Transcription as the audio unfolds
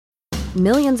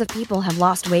Millions of people have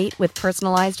lost weight with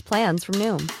personalized plans from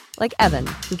Noom. Like Evan,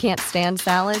 who can't stand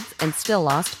salads and still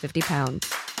lost 50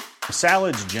 pounds.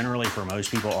 Salads generally for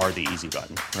most people are the easy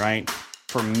button, right?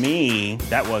 For me,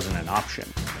 that wasn't an option.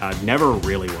 I never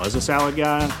really was a salad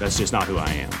guy. That's just not who I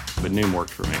am. But Noom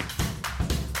worked for me.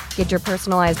 Get your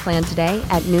personalized plan today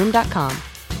at Noom.com.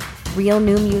 Real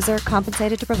Noom user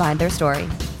compensated to provide their story.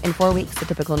 In 4 weeks, the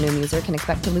typical Noom user can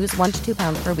expect to lose 1 to 2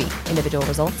 pounds per week. Individual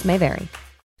results may vary.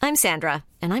 I'm Sandra,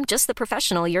 and I'm just the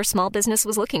professional your small business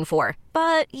was looking for.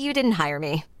 But you didn't hire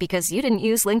me because you didn't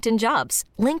use LinkedIn Jobs.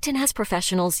 LinkedIn has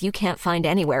professionals you can't find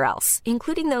anywhere else,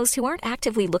 including those who aren't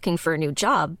actively looking for a new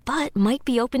job, but might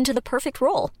be open to the perfect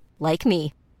role, like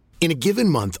me. In a given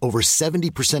month, over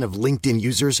 70% of LinkedIn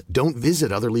users don't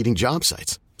visit other leading job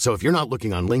sites. So if you're not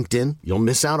looking on LinkedIn, you'll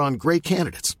miss out on great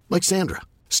candidates like Sandra.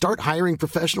 Start hiring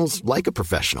professionals like a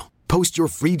professional. Post your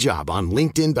free job on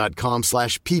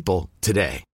linkedin.com/people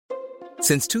today.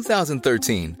 Since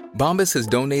 2013, Bombas has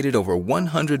donated over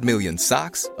 100 million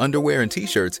socks, underwear, and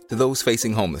T-shirts to those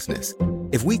facing homelessness.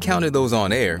 If we counted those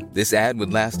on air, this ad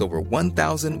would last over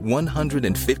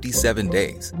 1,157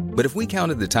 days. But if we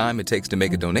counted the time it takes to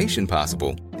make a donation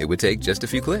possible, it would take just a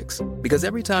few clicks. Because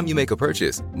every time you make a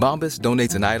purchase, Bombas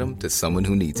donates an item to someone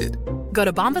who needs it. Go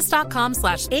to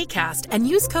bombas.com/ACAST and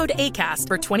use code ACAST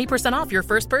for 20% off your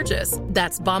first purchase.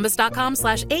 That's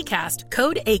bombas.com/ACAST,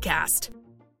 code ACAST.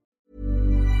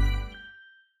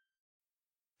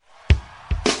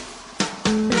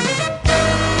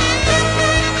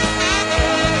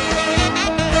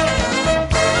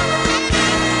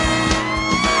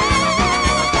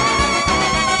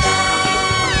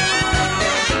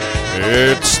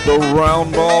 It's the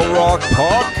Roundball Rock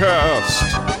Podcast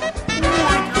with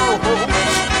your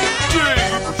host,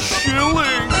 Dave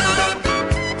Schilling,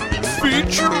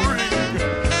 featuring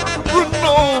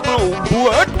Ronaldo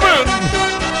Blackman,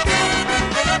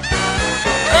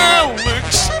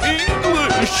 Alex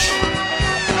English,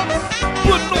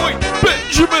 Benoit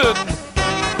Benjamin,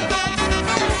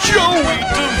 Joey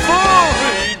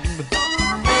Devine,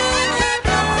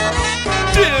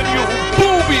 Daniel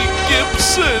Booby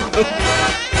Gibson,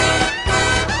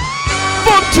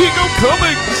 Montego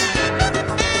Cummings,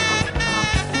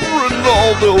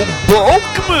 Ronaldo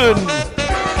Balkman,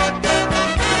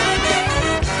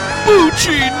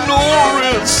 Bucci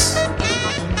Norris,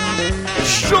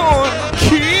 Sean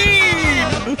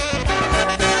Keane,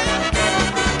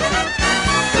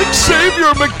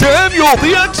 Xavier McDaniel,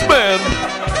 the X-Man,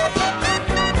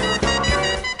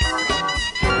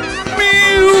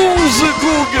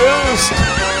 musical guest,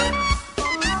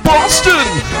 Boston,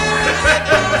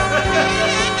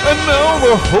 and now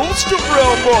the host of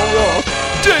Roundball Rock,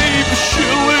 Dave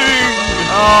Schilling.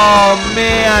 Oh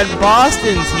man,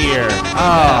 Boston's here.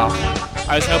 Oh,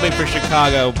 I was hoping for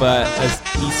Chicago, but as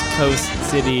East Coast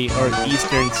city or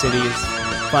Eastern city is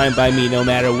fine by me, no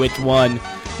matter which one.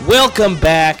 Welcome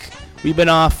back. We've been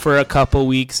off for a couple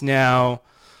weeks now.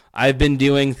 I've been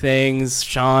doing things.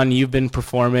 Sean, you've been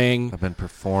performing. I've been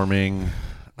performing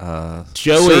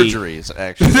Joey. surgeries,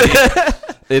 actually.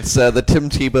 It's the Tim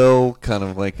Tebow kind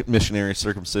of like missionary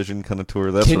circumcision kind of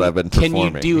tour. That's what I've been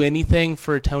performing. Can you do anything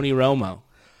for Tony Romo?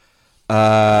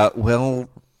 Well,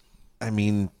 I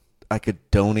mean, I could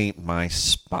donate my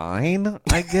spine,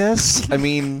 I guess. I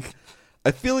mean,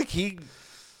 I feel like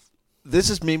this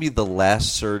is maybe the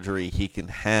last surgery he can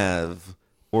have,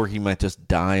 or he might just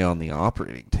die on the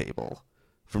operating table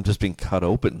from just being cut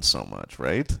open so much,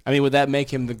 right? I mean, would that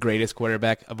make him the greatest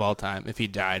quarterback of all time if he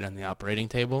died on the operating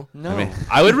table? No. I mean,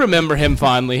 I would remember him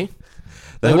fondly.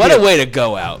 What a way to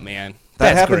go out, man.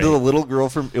 That happened to the little girl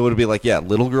from, it would be like,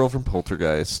 little girl from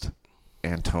Poltergeist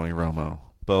and Tony Romo.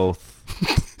 Both.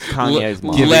 Kanye's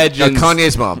mom. Legends.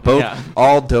 Kanye's mom. Both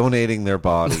all donating their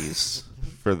bodies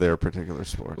for their particular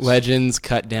sports. Legends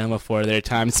cut down before their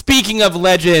time. Speaking of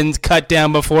legends cut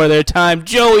down before their time,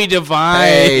 Joey Devine.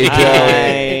 Hey, Joey.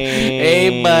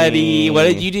 Hey, buddy. What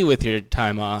did you do with your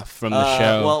time off from the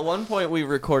show? Well, at one point we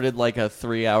recorded like a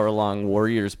 3-hour-long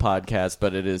Warriors podcast,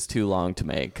 but it is too long to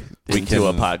make into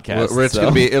a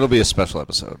podcast. It'll be a special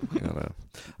episode.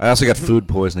 I also got food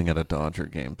poisoning at a Dodger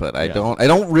game, but I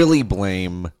don't really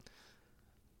blame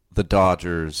the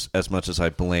Dodgers as much as I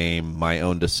blame my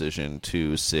own decision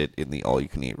to sit in the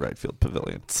all-you-can-eat right field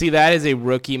pavilion. See, that is a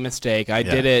rookie mistake. I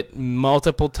did it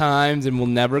multiple times and will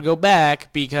never go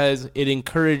back because it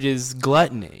encourages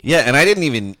gluttony. Yeah, and I didn't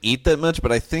even eat that much,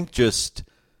 but I think it's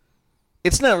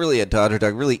not really a Dodger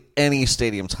dog. Really, any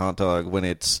stadium's hot dog when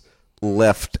it's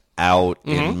left out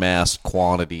in mass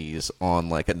quantities on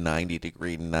like a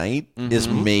 90-degree night is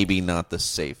maybe not the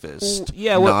safest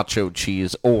nacho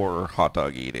cheese or hot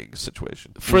dog eating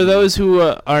situation. For those who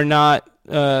are not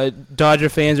Dodger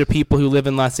fans or people who live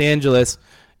in Los Angeles,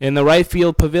 in the right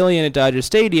field pavilion at Dodger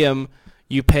Stadium,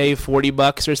 you pay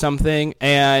 $40 or something,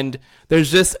 and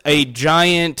there's just a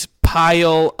giant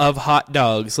pile of hot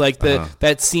dogs, like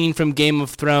that scene from Game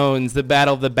of Thrones, the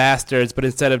Battle of the Bastards, but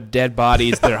instead of dead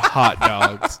bodies, they're hot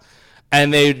dogs.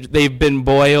 And they've been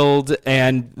boiled,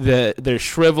 and they're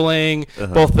shriveling,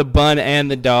 both the bun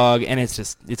and the dog, and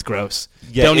it's gross.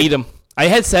 Yeah, Don't eat them. I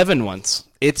had 7 once.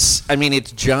 It's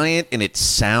giant and it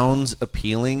sounds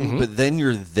appealing, but then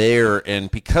you're there, and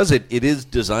because it is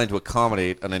designed to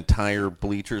accommodate an entire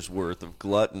bleacher's worth of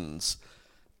gluttons,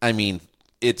 I mean,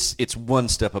 it's one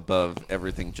step above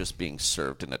everything just being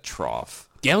served in a trough.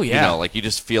 Oh, yeah. You know, like you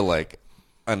just feel like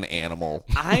an animal.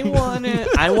 I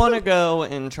wanna go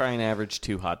and try and average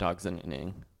 2 hot dogs an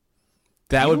inning.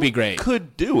 That would be great.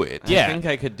 Could do it. Yeah. I think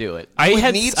I could do it.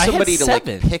 I need somebody to like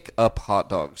pick up hot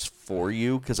dogs for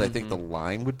you because I think the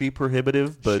line would be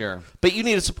prohibitive. But but you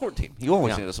need a support team. You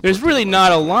always need a support team. There's really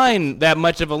not that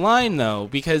much of a line though,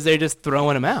 because they're just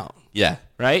throwing them out. Yeah.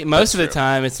 Right? Most of the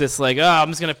time it's just like, I'm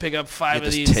just going to pick up 5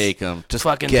 of these. Just take them. Just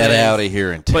fucking get things. out of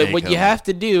here and take them. But what you have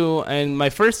to do, and my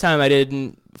first time I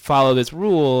didn't follow this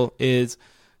rule, is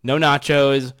no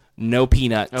nachos, no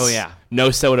peanuts. Oh, yeah.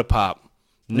 No soda pop.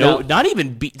 No, not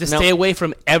even just stay away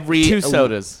from every 2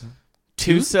 sodas.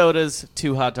 2 sodas,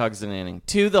 2 hot dogs an inning.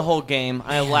 2 the whole game.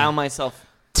 I allow myself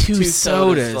 2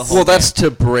 sodas. Well, that's to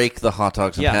break the hot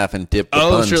dogs in half and dip the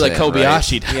buns sure, like in,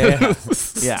 Kobayashi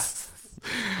right? Yeah.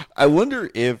 I wonder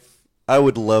if I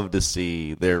would love to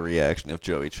see their reaction if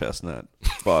Joey Chestnut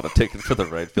bought a ticket for the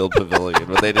right field pavilion.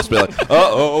 Would they just be like,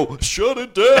 "Uh-oh, shut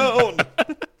it down.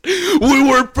 We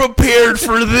weren't prepared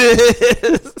for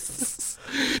this."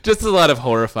 Just a lot of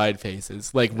horrified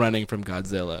faces, like running from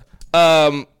Godzilla.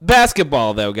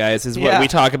 Basketball, though, guys, is what we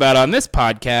talk about on this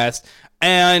podcast,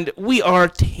 and we are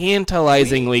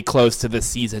tantalizingly close to the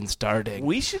season starting.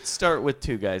 We should start with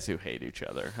 2 guys who hate each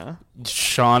other, huh?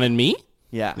 Sean and me?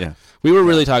 Yeah. We were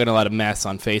really talking a lot of mess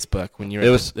on Facebook when you were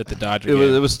at the Dodger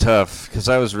game. It was tough because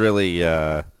I was really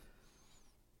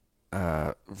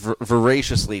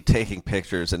voraciously taking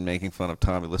pictures and making fun of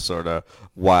Tommy Lasorda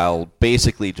while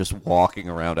basically just walking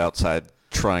around outside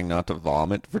trying not to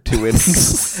vomit for 2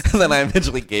 innings. And then I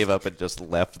eventually gave up and just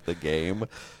left the game.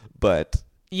 But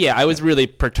yeah, I was really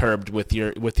perturbed with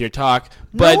your talk.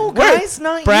 But no, guys,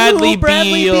 not Bradley you.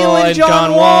 Bradley Beal and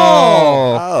John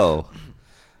Wall. Oh.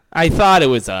 I thought it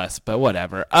was us, but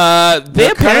whatever.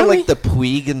 They're kind of like the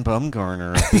Puig and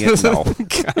Bumgarner.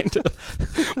 Kind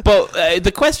of. But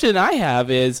the question I have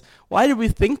is, why did we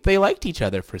think they liked each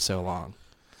other for so long?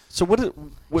 So what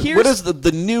is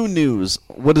the new news?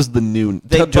 What is the new?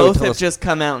 They both have just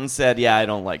come out and said, "Yeah, I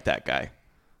don't like that guy,"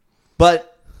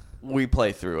 but we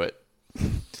play through it.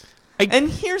 And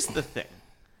here's the thing: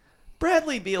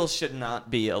 Bradley Beal should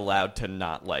not be allowed to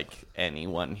not like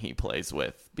anyone he plays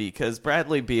with, because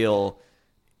Bradley Beal,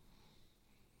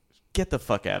 get the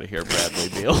fuck out of here, Bradley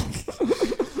Beal.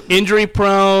 Injury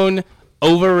prone,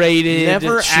 overrated,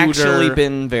 never shooter. Actually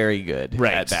been very good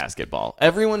at basketball.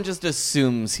 Everyone just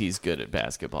assumes he's good at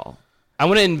basketball. I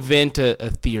want to invent a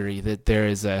theory that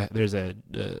there's a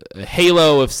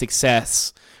halo of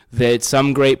success that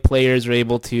some great players are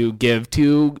able to give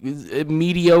to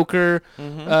mediocre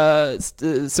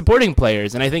supporting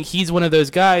players. And I think he's one of those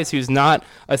guys who's not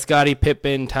a Scottie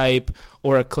Pippen type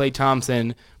or a Klay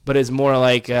Thompson, but is more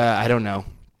like, I don't know.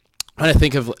 I'm trying to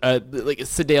think of like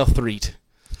Sedale Threet.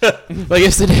 Like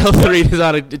if Sedale Threet is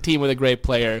on a team with a great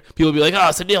player, people will be like,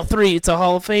 oh, Sedale Threet, it's a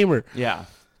Hall of Famer. Yeah.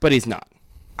 But he's not.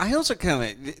 I also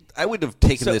I would have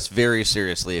taken this very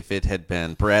seriously if it had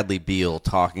been Bradley Beal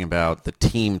talking about the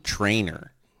team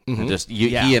trainer. And just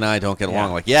he and I don't get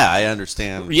along. Like, I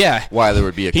understand why there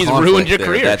would be a He's conflict ruined your there.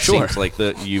 career, That sure. seems like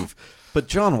But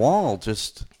John Wall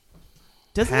just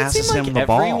doesn't passes it seem like him the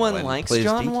ball everyone and likes plays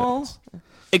John defense. Wall?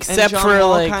 Except and John for Wall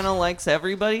like kind of likes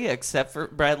everybody except for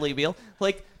Bradley Beal.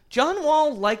 Like John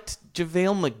Wall liked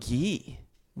JaVale McGee.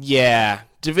 Yeah,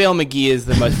 JaVale McGee is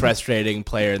the most frustrating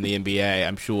player in the NBA,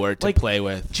 I'm sure, to play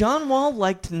with. John Wall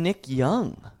liked Nick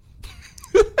Young.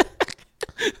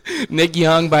 Nick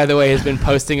Young, by the way, has been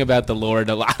posting about the Lord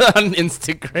a lot on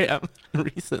Instagram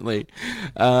recently.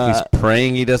 He's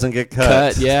praying he doesn't get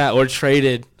cut. Or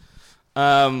traded.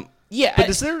 But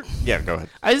is there... Yeah, go ahead.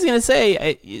 I was going to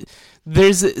say,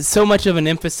 there's so much of an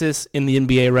emphasis in the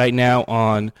NBA right now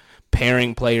on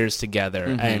pairing players together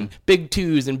and big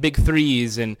twos and big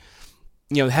threes and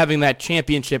having that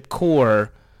championship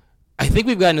core. I think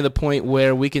we've gotten to the point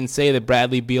where we can say that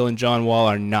Bradley Beal and John Wall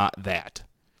are not that.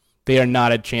 They are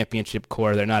not a championship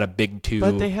core. They're not a big two.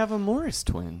 But they have a Morris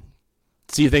twin.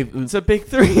 So you think It's a big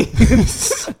three.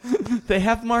 They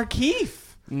have Markieff.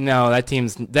 No, that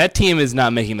team is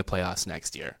not making the playoffs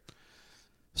next year.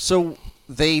 So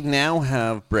they now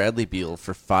have Bradley Beal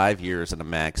for 5 years and a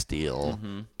max deal,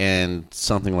 and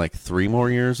something like 3 more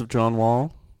years of John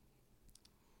Wall.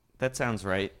 That sounds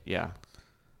right, yeah.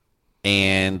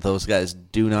 And those guys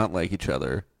do not like each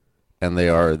other, and they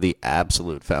are the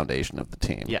absolute foundation of the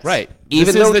team. Yes. Right.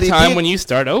 Even This though is the they time did- when you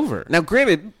start over. Now,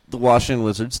 granted, the Washington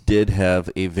Wizards did have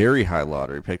a very high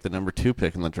lottery pick, the number 2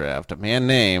 pick in the draft, a man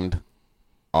named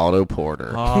Otto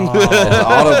Porter.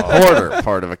 Otto Porter,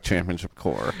 part of a championship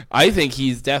core. I think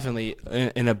he's definitely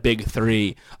in a big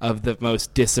 3 of the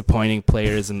most disappointing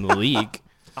players in the league.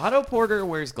 Otto Porter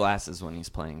wears glasses when he's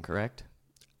playing, correct?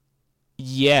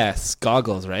 Yes,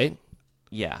 goggles, right?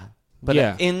 Yeah. But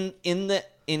Yeah. in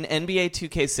NBA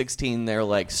 2K16, they're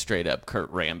like straight up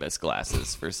Kurt Rambis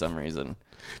glasses for some reason.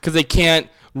 Because they can't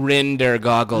render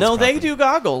goggles. No, they properly. do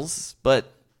goggles,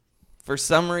 but for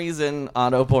some reason,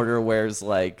 Otto Porter wears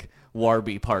like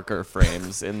Warby Parker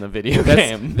frames in the video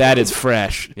game. That is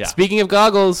fresh. Yeah. Speaking of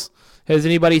goggles, has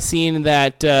anybody seen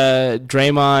that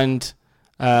Draymond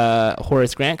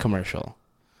Horace Grant commercial?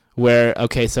 Where,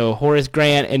 so Horace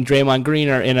Grant and Draymond Green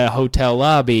are in a hotel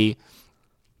lobby,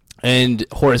 and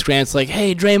Horace Grant's like,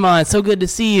 "Hey, Draymond, so good to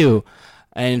see you."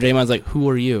 And Draymond's like, "Who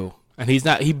are you?" And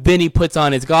he puts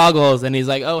on his goggles, and he's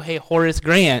like, "Oh, hey, Horace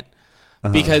Grant."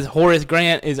 Because Horace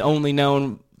Grant is only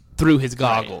known through his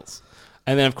goggles. Right.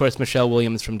 And then, of course, Michelle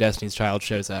Williams from Destiny's Child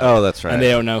shows up. Oh, that's right. And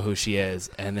they don't know who she is.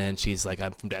 And then she's like,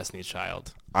 "I'm from Destiny's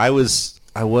Child." I was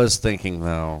thinking,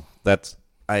 though,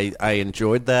 I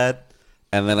enjoyed that,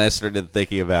 and then I started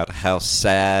thinking about how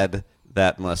sad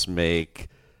that must make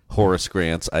Horace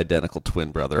Grant's identical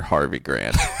twin brother, Harvey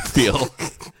Grant, feel.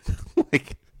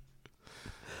 Like,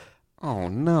 oh,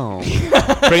 no.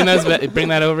 Bring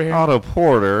that over here. Otto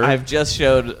Porter. I've just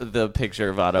showed the picture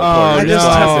of Otto Oh, Porter's no.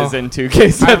 glasses in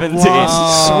 2K17.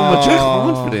 so much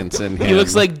confidence in him. He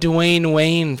looks like Dwayne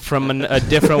Wayne from a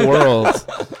different world.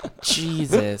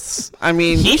 Jesus. I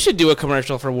mean, He should do a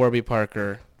commercial for Warby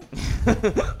Parker.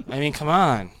 I mean, come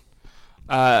on.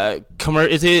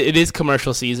 It is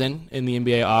commercial season in the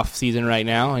NBA off season right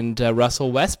now, and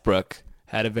Russell Westbrook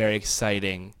had a very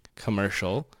exciting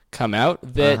commercial come out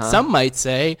that some might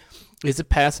say is a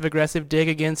passive-aggressive dig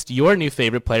against your new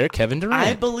favorite player, Kevin Durant.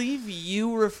 I believe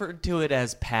you referred to it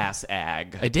as pass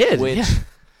ag. I did. Which yeah.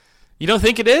 You don't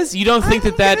think it is? You don't think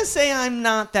I'm gonna say I'm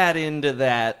not that into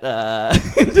that.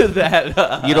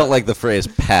 you don't like the phrase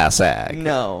pass ag.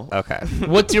 No. Okay.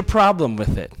 What's your problem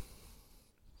with it?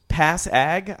 Pass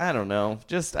ag? I don't know.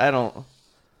 I don't.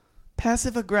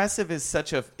 Passive aggressive is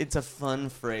it's a fun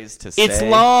phrase to say. It's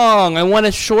long. I want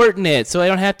to shorten it so I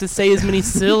don't have to say as many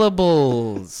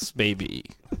syllables, baby.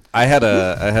 I had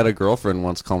a girlfriend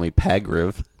once call me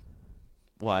Pagriv.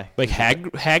 Why? Like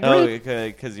Hagrid? Oh,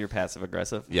 because you're passive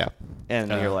aggressive. Yeah.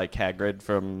 And you're like Hagrid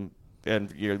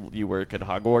and you work at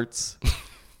Hogwarts.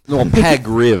 No,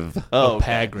 Pagriv. Oh,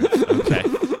 Hagrid. Okay.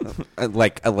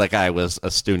 Like I was a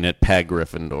student at Pag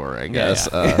Gryffindor, I guess.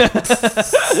 Yeah.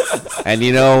 And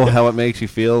you know how it makes you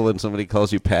feel when somebody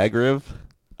calls you Pagriv?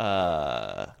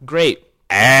 Great.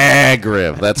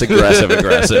 Agriv. That's aggressive.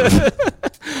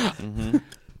 Mm-hmm.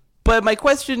 But my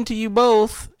question to you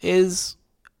both is,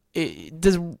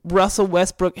 does Russell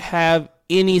Westbrook have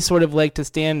any sort of leg to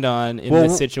stand on in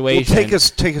this situation? Take us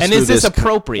and through is this this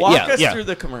appropriate? Walk us through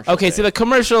the commercial. Okay, so the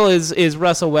commercial is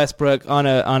Russell Westbrook on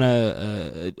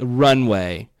a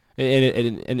runway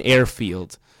in an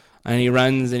airfield, and he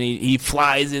runs and he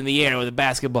flies in the air with a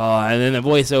basketball, and then the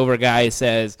voiceover guy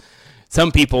says,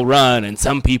 "Some people run and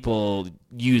some people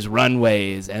use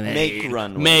runways, and then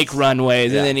make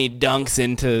runways, Yeah. and then he dunks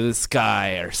into the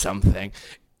sky or something."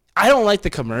 I don't like the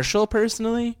commercial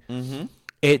personally. Mm-hmm.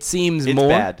 It seems It's more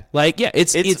bad. like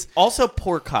it's also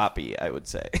poor copy, I would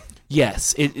say.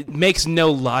 yes, it makes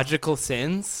no logical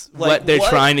sense Like, what they're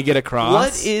trying to get across.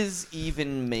 What is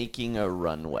even making a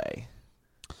runway?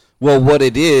 Well, what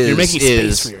it is You're making space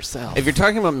is, for yourself. if you're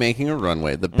talking about making a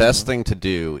runway, the best thing to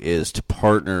do is to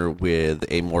partner with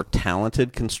a more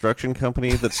talented construction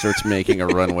company that starts making a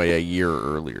runway a year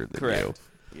earlier than you.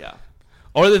 Yeah.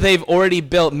 Or that they've already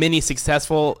built many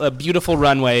successful, beautiful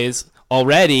runways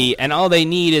already, and all they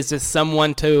need is just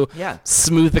someone to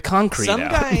smooth the concrete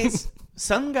out.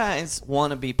 Some guys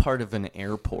want to be part of an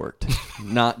airport,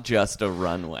 not just a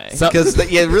runway. Because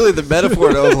really the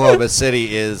metaphor in Oklahoma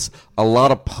City is a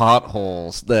lot of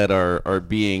potholes that are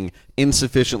being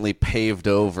insufficiently paved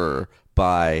over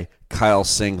by Kyle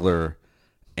Singler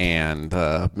and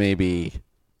maybe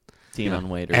Dion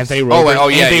Waiters. Anthony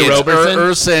Robertson.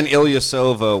 Ursa and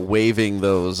Ilyasova waving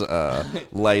those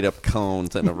light up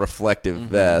cones and a reflective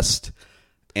vest,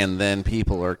 and then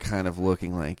people are kind of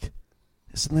looking like,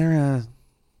 isn't there a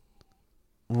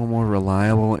little more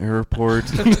reliable airport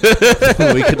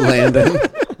we could land in?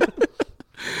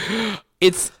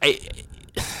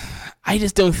 I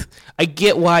just don't. I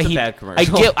get why he.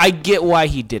 I get why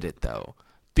he did it though,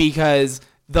 because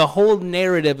the whole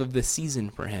narrative of the season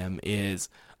for him is,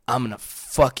 I'm gonna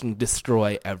fucking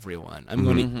destroy everyone. I'm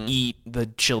gonna eat the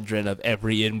children of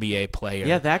every NBA player.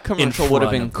 Yeah, that commercial would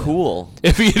have been cool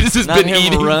if he just has not been him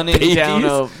eating running babies.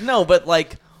 down. No, but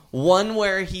like one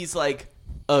where he's like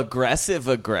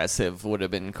aggressive would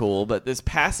have been cool. But this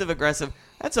passive aggressive,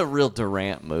 that's a real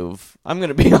Durant move. I'm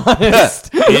gonna be honest.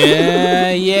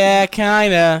 yeah,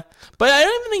 kinda. But I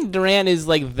don't even think Durant is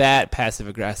like that passive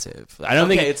aggressive. I don't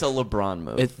think it's a LeBron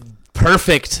move. It's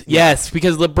perfect. Yes,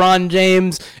 because LeBron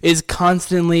James is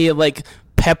constantly like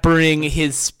peppering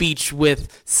his speech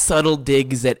with subtle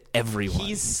digs at everyone.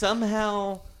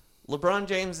 LeBron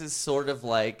James is sort of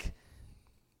like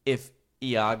if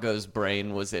Iago's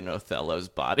brain was in Othello's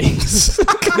body.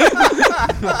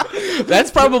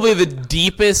 That's probably the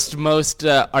deepest, most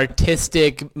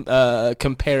artistic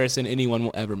comparison anyone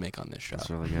will ever make on this show. That's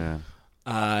really good.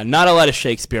 Not a lot of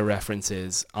Shakespeare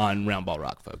references on Round Ball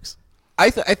Rock, folks. I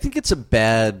think it's a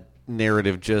bad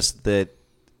narrative just that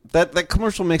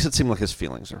commercial makes it seem like his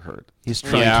feelings are hurt. He's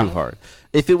trying too hard.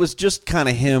 If it was just kind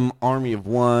of him, army of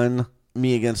one,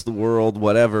 me against the world,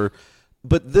 whatever.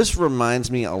 But this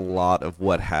reminds me a lot of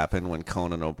what happened when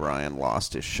Conan O'Brien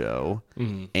lost his show.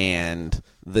 Mm-hmm. And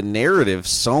the narrative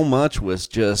so much was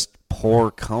just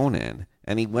poor Conan.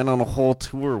 And he went on a whole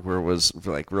tour where it was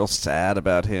like real sad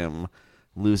about him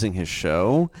losing his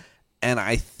show. And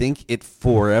I think it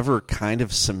forever kind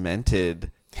of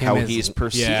cemented how he's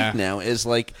perceived now is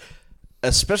like,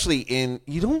 especially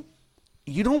you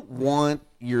don't want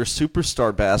your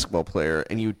superstar basketball player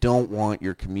and you don't want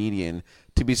your comedian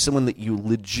to be someone that you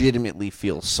legitimately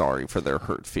feel sorry for their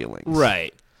hurt feelings.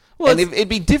 Right. Well, and it'd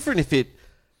be different if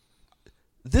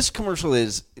this commercial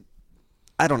is,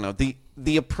 I don't know,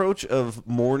 the approach of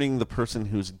mourning the person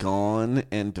who's gone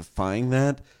and defying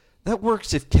that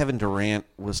works if Kevin Durant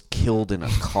was killed in a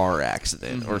car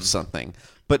accident or something.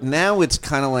 But now it's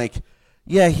kind of like,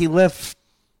 yeah, he left,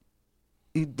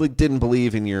 he didn't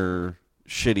believe in your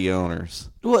shitty owners.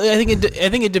 Well, I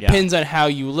think it depends on how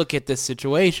you look at this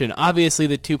situation. Obviously,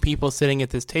 the two people sitting at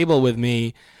this table with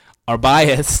me are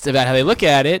biased about how they look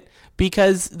at it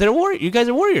because you guys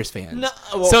are Warriors fans. No,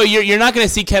 well, so you're not going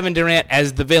to see Kevin Durant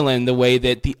as the villain the way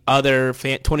that the other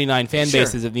 29 fan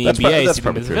bases of the NBA see him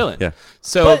as the villain. Yeah.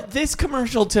 But this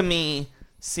commercial to me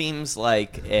seems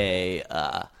like a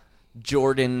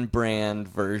Jordan brand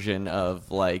version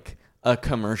of like a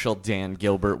commercial Dan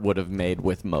Gilbert would have made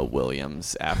with Mo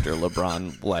Williams after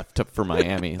LeBron left for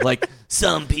Miami. Like,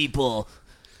 some people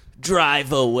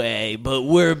drive away, but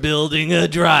we're building a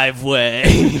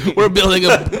driveway. we're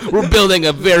building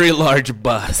a very large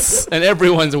bus, and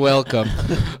everyone's welcome.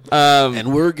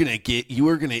 And we're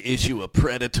gonna issue a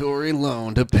predatory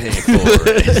loan to pay for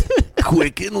it.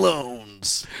 Quicken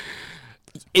Loans.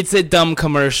 It's a dumb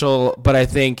commercial, but I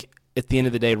think at the end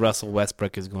of the day, Russell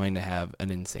Westbrook is going to have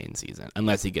an insane season,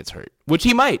 unless he gets hurt, which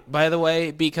he might, by the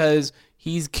way, because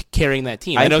he's carrying that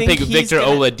team. I don't think Victor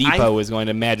Oladipo is going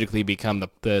to magically become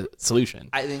the solution.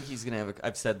 I think he's going to have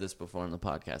I've said this before on the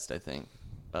podcast, I think.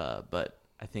 But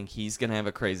I think he's going to have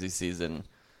a crazy season,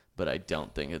 but I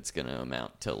don't think it's going to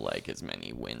amount to like as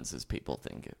many wins as people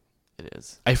think it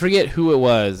is. I forget who it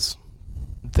was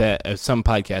that some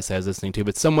podcast I was listening to,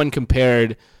 but someone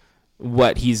compared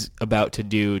what he's about to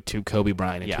do to Kobe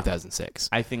Bryant in 2006.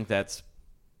 I think that's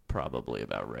probably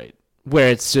about right. Where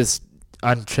it's just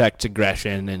unchecked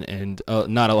aggression and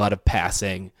not a lot of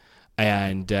passing,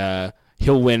 and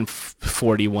he'll win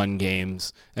 41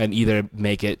 games and either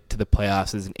make it to the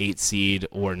playoffs as an 8 seed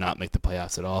or not make the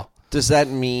playoffs at all. Does that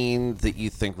mean that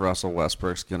you think Russell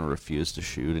Westbrook's going to refuse to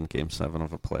shoot in Game 7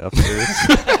 of a playoff series?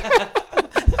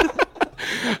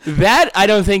 That I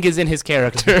don't think is in his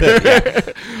character.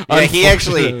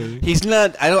 He's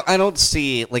not. I don't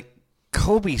see like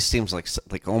Kobe seems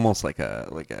like almost like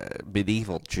a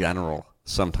medieval general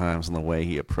sometimes in the way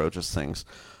he approaches things.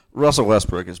 Russell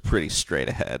Westbrook is pretty straight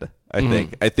ahead.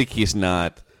 I think he's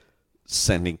not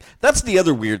sending. That's the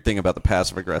other weird thing about the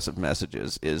passive aggressive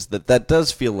messages is that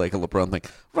does feel like a LeBron thing.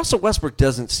 Russell Westbrook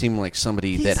doesn't seem like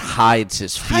somebody that hides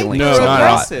his feelings. No, not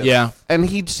aggressive. Yeah, and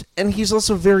he's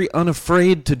also very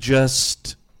unafraid to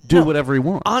just do whatever he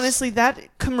wants. Honestly,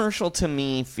 that commercial to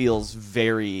me feels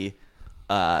very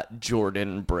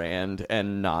Jordan Brand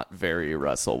and not very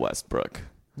Russell Westbrook.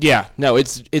 Yeah, no,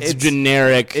 it's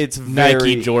generic. It's Nike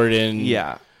very, Jordan.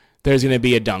 Yeah, there's going to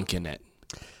be a dunk in it.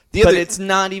 But it's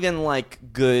not even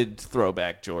like good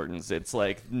throwback Jordans. It's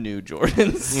like new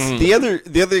Jordans. The other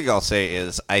thing I'll say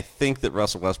is I think that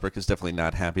Russell Westbrook is definitely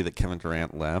not happy that Kevin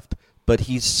Durant left, but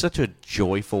he's such a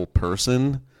joyful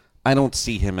person. I don't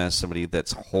see him as somebody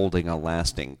that's holding a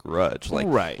lasting grudge.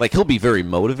 Like he'll be very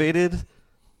motivated,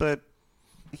 but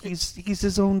he's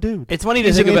his own dude. It's funny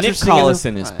to think about. Nick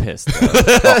Collison is pissed.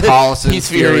 Collison, he's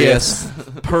furious.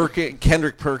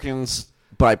 Kendrick Perkins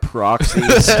by proxy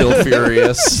is still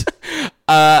furious.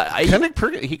 Kendrick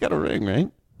Perkins, he got a ring,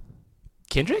 right?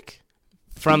 Kendrick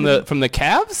from the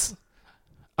Cavs?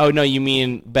 Oh no, you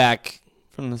mean back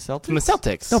from the Celtics? From the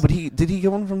Celtics. No, but did he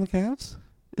get one from the Cavs?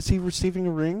 Is he receiving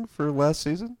a ring for last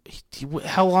season?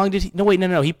 How long did he?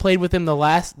 No. He played with him the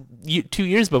last 2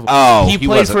 years before. Oh, he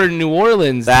played for New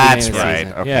Orleans. That's right.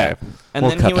 Okay. Yeah. And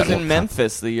then he was in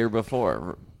Memphis the year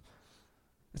before.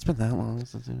 It's been that long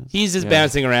since he's just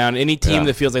bouncing around. Any team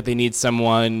that feels like they need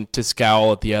someone to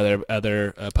scowl at the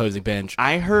other opposing bench.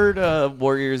 I heard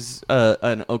Warriors,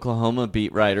 an Oklahoma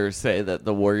beat writer, say that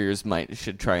the Warriors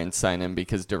should try and sign him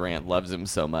because Durant loves him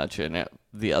so much, and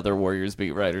the other Warriors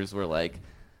beat writers were like,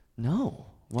 "No,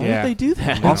 why would they do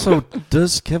that?" Also,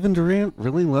 does Kevin Durant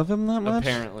really love him that much?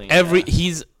 Apparently,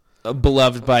 he's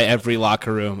beloved by every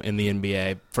locker room in the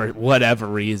NBA for whatever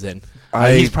reason.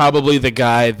 He's probably the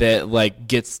guy that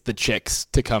gets the chicks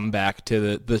to come back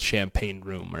to the champagne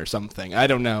room or something. I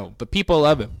don't know, but people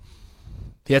love him.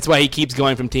 That's why he keeps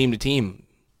going from team to team.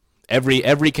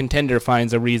 Every contender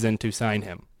finds a reason to sign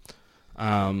him.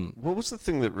 What was the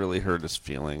thing that really hurt his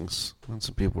feelings when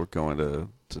some people were going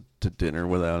to dinner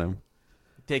without him?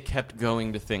 They kept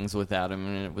going to things without him,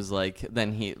 and it was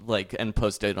then he and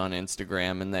posted on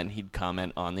Instagram, and then he'd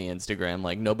comment on the Instagram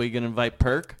nobody gonna invite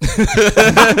Perk.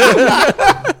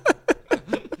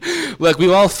 Look,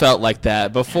 we've all felt like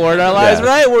that before in our lives,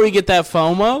 right? Where we get that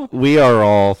FOMO. We are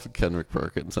all Kendrick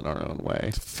Perkins in our own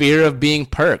way. Fear of being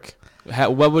Perk.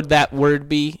 What would that word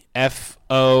be?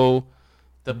 F-O...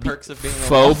 The perks of being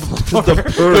phobe.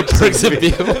 The perks of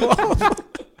being a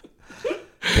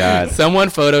God. Someone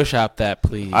Photoshop that,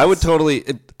 please. I would totally...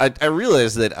 I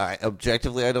realize that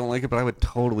objectively I don't like it, but I would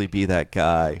totally be that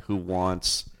guy who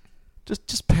wants...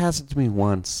 Just pass it to me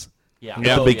once. Yeah.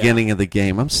 At the beginning of the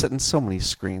game. I'm setting so many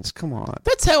screens. Come on.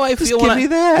 That's how I feel. Give me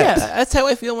that. Yeah, that's how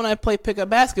I feel when I play pickup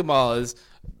basketball. Is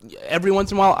every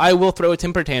once in a while I will throw a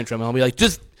temper tantrum and I'll be like,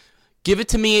 just give it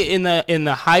to me in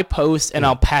the high post and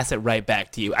I'll pass it right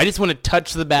back to you. I just want to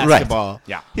touch the basketball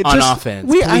on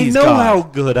offense. I know how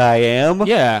good I am.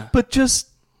 Yeah, but just.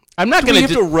 I'm not going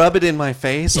to rub it in my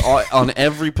face on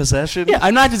every possession. Yeah,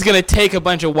 I'm not just going to take a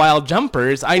bunch of wild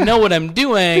jumpers. I know what I'm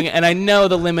doing, and I know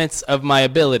the limits of my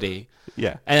ability.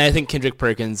 Yeah. And I think Kendrick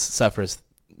Perkins suffers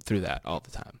through that all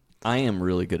the time. I am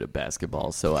really good at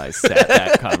basketball, so I sat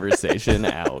that conversation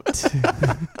out.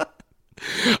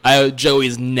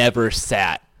 Joey's never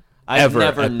sat. I've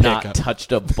never not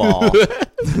touched a ball.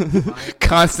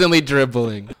 Constantly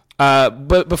dribbling.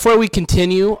 But before we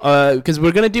continue, because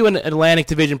we're going to do an Atlantic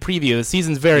Division preview. The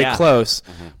season's very close.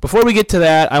 Mm-hmm. Before we get to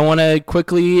that, I want to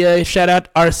quickly shout out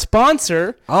our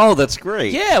sponsor. Oh, that's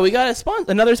great. Yeah, we got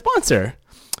another sponsor.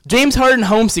 James Harden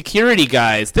Home Security,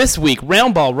 guys. This week,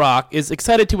 Roundball Rock is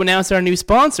excited to announce our new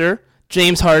sponsor,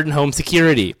 James Harden Home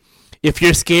Security. If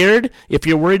you're scared, if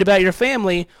you're worried about your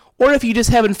family, or if you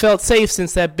just haven't felt safe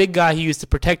since that big guy who used to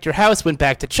protect your house went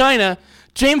back to China,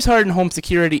 James Harden Home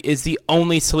Security is the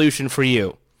only solution for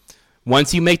you.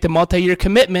 Once you make the multi-year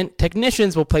commitment,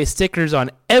 technicians will place stickers on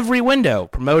every window,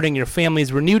 promoting your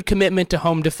family's renewed commitment to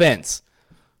home defense.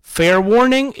 Fair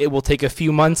warning, it will take a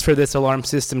few months for this alarm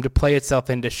system to play itself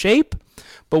into shape,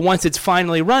 but once it's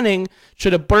finally running,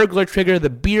 should a burglar trigger the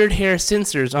beard hair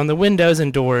sensors on the windows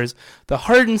and doors, the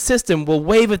Harden system will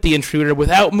wave at the intruder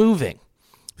without moving.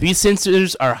 These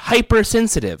sensors are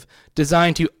hypersensitive,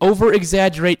 designed to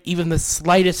over-exaggerate even the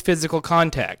slightest physical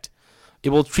contact. It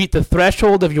will treat the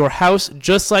threshold of your house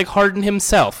just like Harden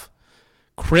himself.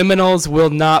 Criminals will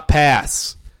not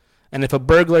pass. And if a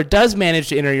burglar does manage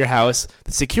to enter your house,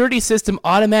 the security system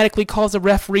automatically calls a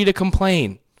referee to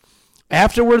complain.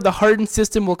 Afterward, the Harden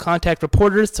system will contact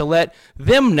reporters to let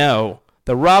them know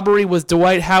the robbery was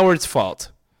Dwight Howard's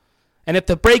fault. And if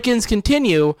the break-ins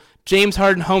continue, James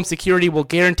Harden Home Security will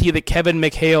guarantee that Kevin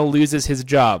McHale loses his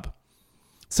job.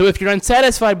 So if you're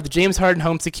unsatisfied with James Harden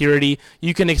Home Security,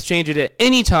 you can exchange it at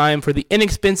any time for the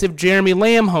inexpensive Jeremy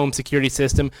Lamb Home Security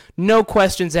System, no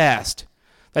questions asked.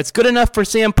 That's good enough for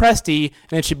Sam Presti,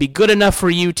 and it should be good enough for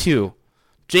you too.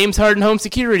 James Harden Home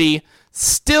Security,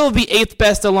 still the 8th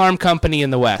best alarm company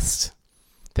in the West.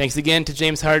 Thanks again to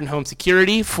James Harden Home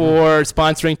Security for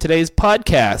sponsoring today's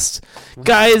podcast.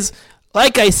 Guys,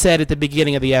 like I said at the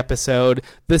beginning of the episode,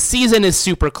 the season is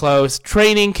super close.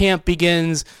 Training camp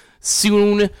begins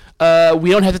soon. We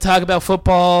don't have to talk about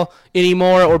football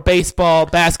anymore or baseball.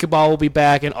 Basketball will be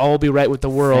back, and all will be right with the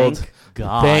world. Thank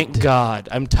God. Thank God.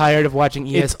 I'm tired of watching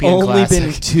ESPN It's only Classic.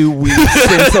 been 2 weeks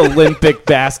since Olympic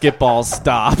basketball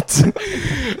stopped.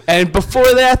 And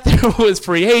before that, there was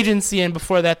free agency, and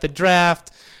before that, the draft.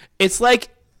 It's like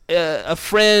a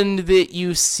friend that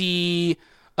you see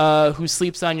who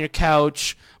sleeps on your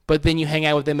couch, but then you hang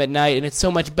out with them at night, and it's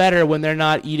so much better when they're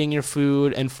not eating your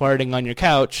food and farting on your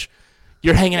couch.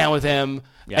 You're hanging out with them,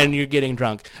 and you're getting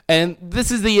drunk. And this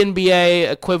is the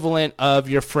NBA equivalent of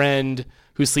your friend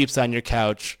who sleeps on your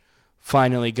couch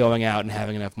finally going out and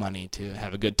having enough money to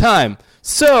have a good time.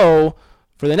 So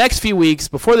for the next few weeks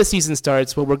before the season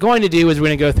starts, what we're going to do is we're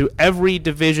going to go through every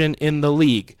division in the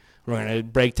league. We're going to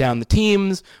break down the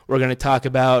teams. We're going to talk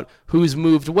about who's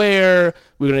moved where.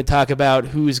 We're going to talk about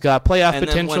who's got playoff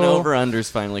potential. And then when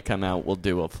over-unders finally come out, we'll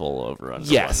do a full over-under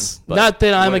Yes. one. Not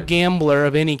that I'm a gambler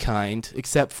of any kind,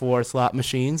 except for slot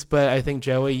machines, but I think,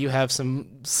 Joey, you have some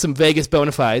Vegas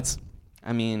bona fides.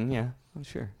 I mean, yeah,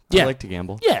 sure. Yeah. I like to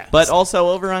gamble. Yeah. But also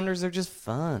over-unders are just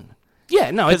fun.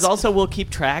 Yeah, no, Because also we'll keep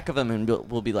track of them and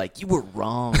we'll be like, you were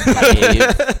wrong,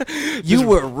 Dave. You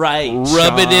were right,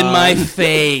 Rub it in Sean." my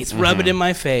face. Rub it in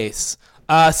my face.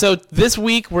 So this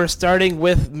week we're starting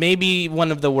with maybe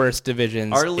one of the worst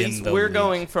divisions. We're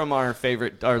going from our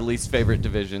least favorite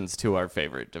divisions to our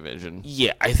favorite division.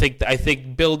 Yeah, I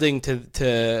think building to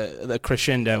the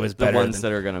crescendo is The better ones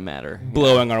than that are going to matter.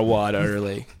 blowing our wad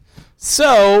early.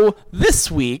 So this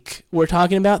week we're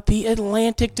talking about the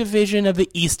Atlantic Division of the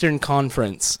Eastern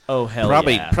Conference. Oh, hell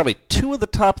Probably 2 of the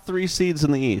top 3 seeds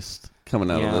in the East coming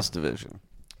out of this division.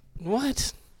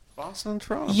 What? Boston and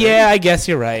Toronto. Yeah, I guess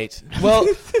you're right. Well,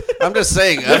 I'm just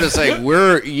saying.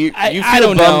 I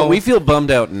don't know. We feel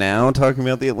bummed out now talking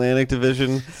about the Atlantic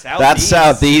Division. Southeast. That's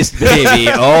Southeast,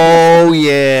 baby. Oh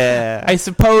yeah. I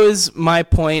suppose my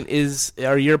point is,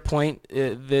 or your point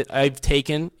that I've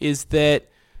taken is that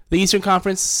the Eastern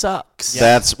Conference sucks.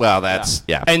 That's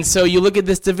yeah. And so you look at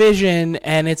this division,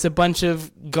 and it's a bunch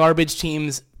of garbage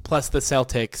teams plus the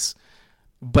Celtics.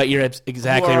 But you're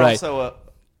exactly Who are right. Also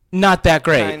Not that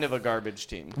great. kind of a garbage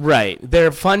team. Right.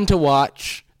 They're fun to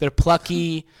watch. They're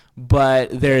plucky,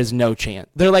 but there is no chance.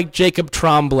 They're like Jacob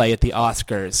Tremblay at the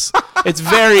Oscars. It's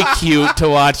very cute to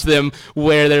watch them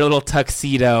wear their little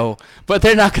tuxedo, but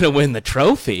they're not going to win the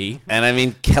trophy. And I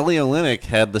mean, Kelly Olynyk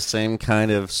had the same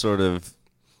kind of sort of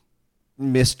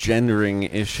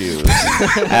misgendering issues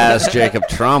as Jacob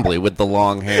Tremblay with the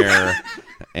long hair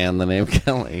and the name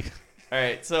Kelly. All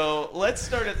right, so let's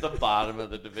start at the bottom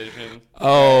of the division.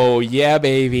 Oh, yeah,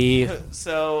 baby.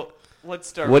 So let's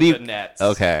start with the Nets.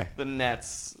 Okay. The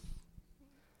Nets.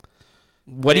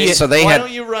 What do you? So they Why had.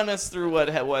 don't you run us through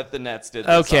what the Nets did?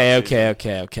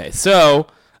 Okay. So,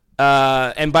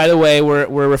 and by the way,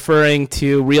 we're referring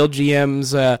to Real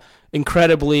GM's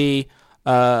incredibly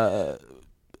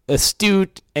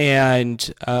astute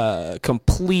and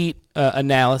complete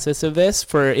analysis of this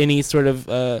for any sort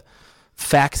of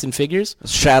facts and figures.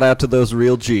 Shout out to those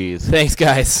real G's. Thanks,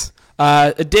 guys.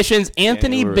 Additions: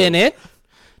 Anthony Bennett,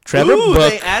 Trevor Ooh,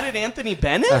 Book. they added Anthony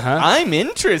Bennett? Uh-huh. I'm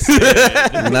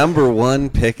interested. Number 1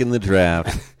 pick in the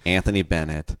draft, Anthony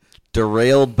Bennett.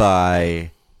 Derailed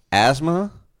by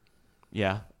asthma,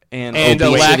 yeah. and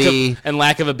obesity, a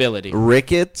lack of ability.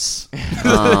 rickets.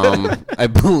 I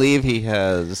believe he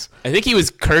has. I think he was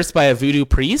cursed by a voodoo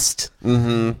priest.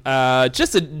 Mm-hmm.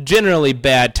 Just a generally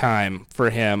bad time for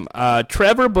him.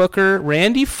 Trevor Booker,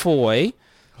 Randy Foye,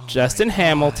 Justin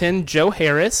Hamilton, Joe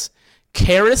Harris,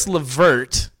 Karis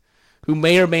LeVert, who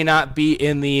may or may not be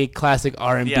in the classic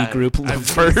R&B group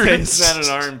LeVert. Is that an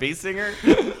R&B singer?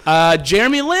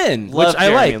 Jeremy Lin, Love which I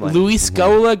Jeremy like. Lin. Luis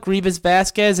Scola, Grievous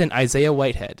Vasquez, and Isaiah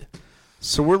Whitehead.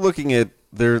 So we're looking at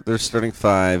their starting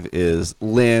 5 is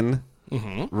Lynn,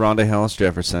 Rondé Hollis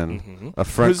Jefferson, a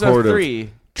front Who's our court of 3?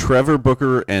 Trevor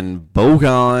Booker and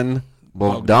Bojan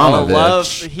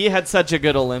Bogdanovic. He had such a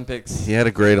good Olympics. He had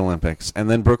a great Olympics, and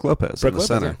then Brook Lopez in the Lopez,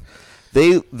 center.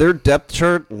 Their depth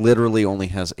chart literally only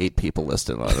has 8 people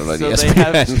listed on it on So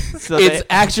ESPN. It's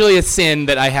actually a sin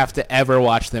that I have to ever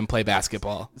watch them play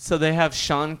basketball. So they have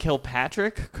Sean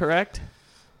Kilpatrick, correct?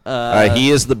 He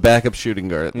is the backup shooting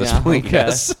guard at this point. okay.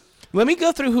 Yes. Let me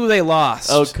go through who they lost.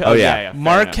 Okay. Oh, yeah. fair enough.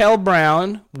 Markel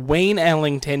Brown, Wayne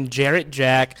Ellington, Jarrett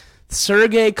Jack,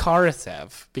 Sergei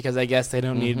Karasev, because I guess they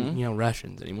don't need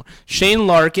Russians anymore. Shane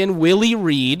Larkin, Willie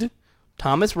Reed,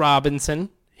 Thomas Robinson,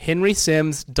 Henry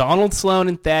Sims, Donald Sloan,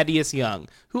 and Thaddeus Young,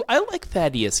 who I like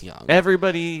Thaddeus Young.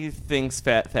 Everybody thinks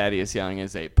Thaddeus Young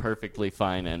is a perfectly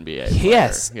fine NBA player.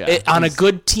 Yes. Yeah. On a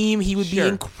good team, he would be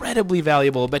incredibly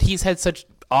valuable, but he's had such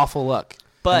awful luck.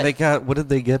 But they got, what did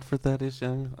they get for Thaddeus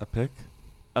Young? A pick?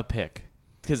 A pick.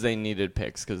 Because they needed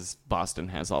picks, because Boston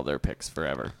has all their picks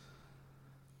forever.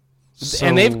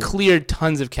 And they've cleared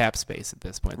tons of cap space at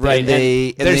this point. Right.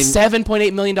 They're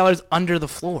 $7.8 million under the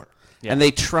floor. Yeah. And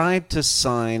they tried to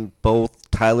sign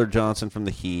both Tyler Johnson from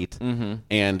the Heat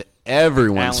and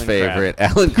everyone's favorite,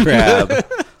 Alan Crabb.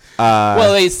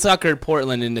 Well, they suckered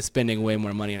Portland into spending way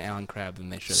more money on Alan Crabb than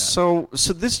they should have.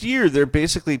 So this year, they're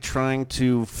basically trying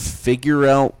to figure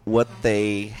out what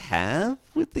they have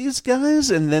with these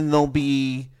guys, and then they'll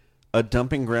be a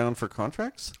dumping ground for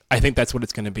contracts? I think that's what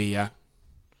it's going to be, yeah.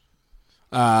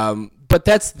 But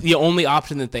that's the only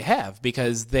option that they have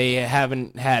because they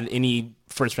haven't had any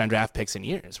first-round draft picks in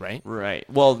years, right? Right.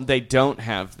 Well, they don't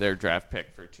have their draft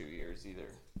pick for 2 years either.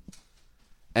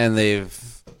 And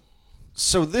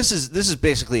so this is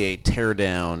basically a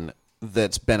teardown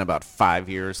that's been about 5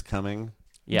 years coming.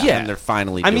 Yeah. And they're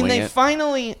finally doing it.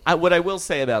 Finally, what I will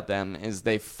say about them is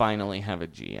they finally have a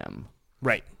GM.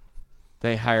 Right.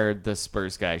 They hired the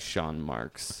Spurs guy, Sean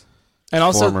Marks. And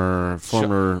also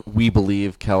former We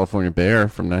Believe California Bear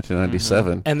from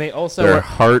 1997. And they also their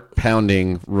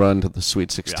heart-pounding run to the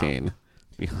Sweet 16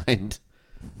 behind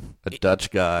a Dutch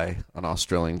guy, an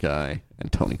Australian guy, and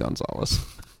Tony Gonzalez.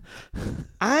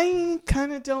 I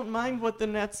kind of don't mind what the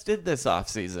Nets did this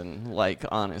offseason,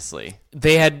 honestly.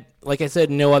 They had, like I said,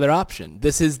 no other option.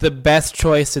 This is the best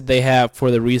choice that they have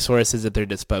for the resources at their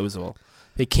disposal.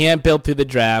 They can't build through the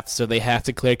draft, so they have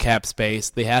to clear cap space.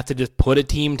 They have to just put a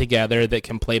team together that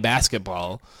can play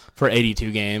basketball for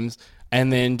 82 games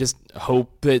and then just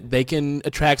hope that they can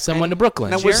attract someone to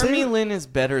Brooklyn. Now, Jeremy Lin is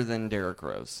better than Derrick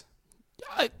Rose.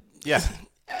 Yeah.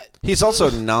 He's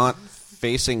also not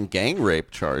facing gang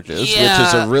rape charges, which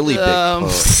is a really big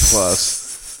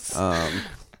plus.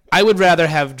 I would rather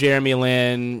have Jeremy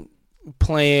Lin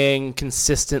playing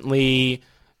consistently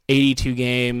 82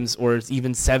 games or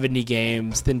even 70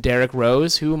 games than Derrick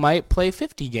Rose, who might play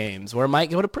 50 games or might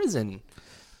go to prison.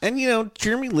 And,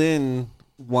 Jeremy Lin,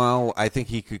 while I think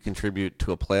he could contribute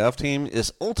to a playoff team,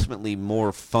 is ultimately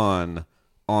more fun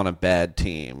on a bad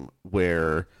team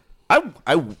where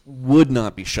I would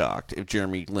not be shocked if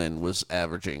Jeremy Lin was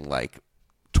averaging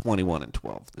 21 and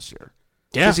 12 this year.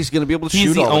 Yeah. Because he's going to be able to shoot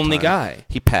He's the all only time. guy.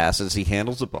 He passes, he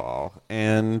handles the ball,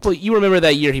 and... Well, you remember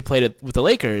that year he played with the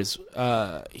Lakers.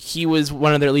 He was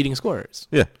one of their leading scorers.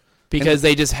 Yeah. Because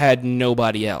they just had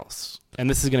nobody else. And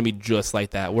this is going to be just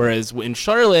like that. Whereas in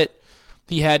Charlotte,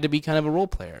 he had to be kind of a role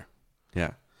player.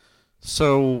 Yeah.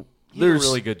 So... He had a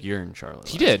really good year in Charlotte.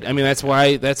 He did. I mean, that's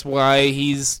why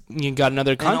he's got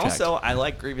another contract. And also, I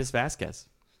like Grievous Vasquez.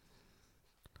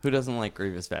 Who doesn't like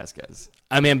Grievous Vasquez?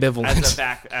 I'm ambivalent.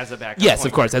 As a backup. Yes,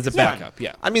 of course, as a backup.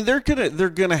 Yeah. I mean, they're gonna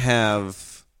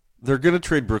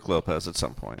trade Brook Lopez at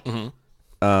some point.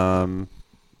 Mm-hmm.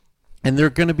 And they're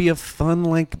gonna be a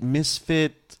fun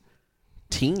misfit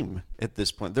team at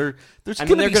this point. They're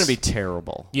gonna be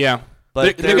terrible. Yeah.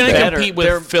 But they're going to compete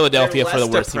with Philadelphia for the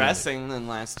worst team. They're less depressing than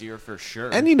last year for sure.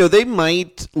 And they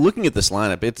might, looking at this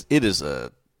lineup,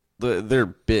 their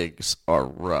bigs are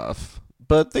rough,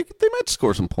 but they might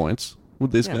score some points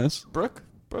with these guys. Brook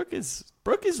is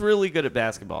really good at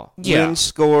basketball. Yeah. Lin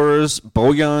scores.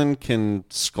 Bojan can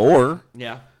score.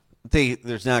 Yeah.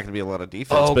 There's not going to be a lot of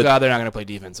defense. Oh, God, they're not going to play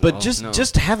defense at all. But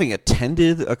just having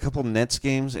attended a couple Nets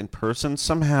games in person,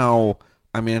 somehow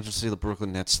I managed to see the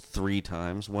Brooklyn Nets 3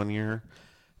 times one year,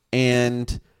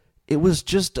 and it was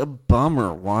just a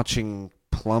bummer watching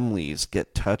Plumlee's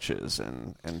get touches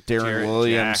and Darren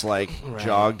Williams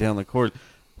jog down the court.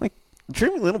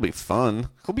 Jeremy Lin will be fun.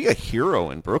 He'll be a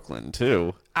hero in Brooklyn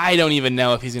too. I don't even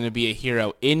know if he's going to be a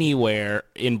hero anywhere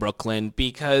in Brooklyn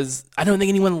because I don't think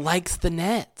anyone likes the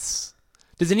Nets.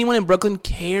 Does anyone in Brooklyn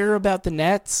care about the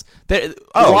Nets?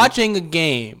 Watching a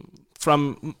game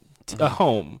from a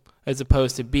home as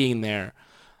opposed to being there,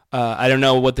 I don't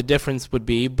know what the difference would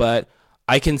be, but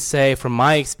I can say from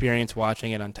my experience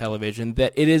watching it on television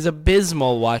that it is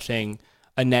abysmal watching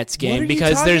a Nets game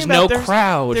because there's no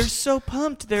crowd. They're so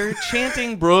pumped. They're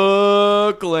chanting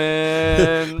Brooklyn,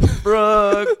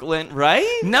 Brooklyn,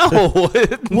 right? No.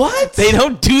 What? They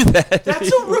don't do that.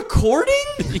 That's a recording?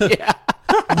 Yeah.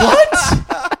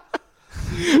 What?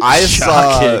 I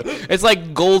saw. It's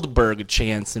like Goldberg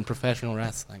chants in professional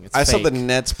wrestling. It's I saw fake. the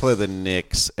Nets play the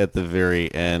Knicks at the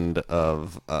very end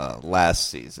of last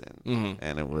season,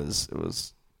 and it was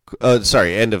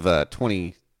end of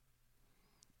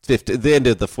 2015, the end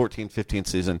of the 14-15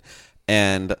 season,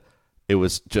 and it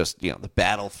was just the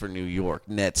battle for New York,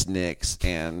 Nets Knicks,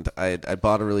 and I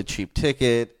bought a really cheap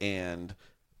ticket, and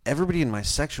everybody in my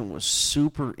section was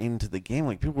super into the game.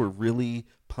 Like, people were really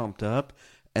pumped up.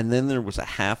 And then there was a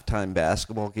halftime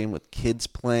basketball game with kids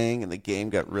playing, and the game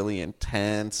got really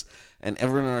intense. And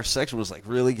everyone in our section was like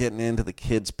really getting into the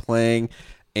kids playing.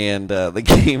 And the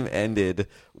game ended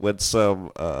when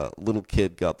some little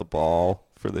kid got the ball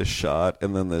for this shot,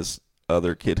 and then this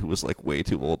other kid who was like way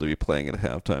too old to be playing at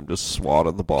halftime just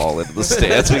swatted the ball into the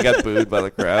stands and got booed by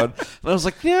the crowd. And I was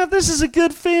like, yeah, this is a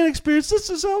good fan experience. This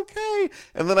is okay.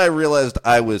 And then I realized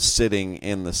I was sitting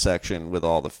in the section with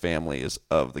all the families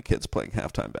of the kids playing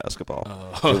halftime basketball.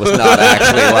 It was not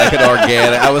actually like an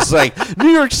organic. I was like,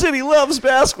 New York City loves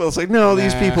basketball. It's like, no,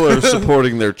 these people are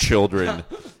supporting their children.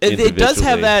 It does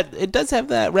have that. It does have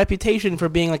that reputation for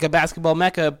being like a basketball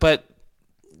mecca, but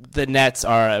the Nets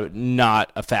are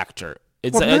not a factor.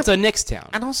 It's a Knicks town.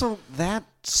 And also, that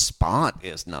spot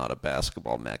is not a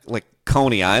basketball mecca. Like,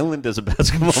 Coney Island is a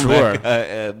basketball mecca.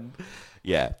 And,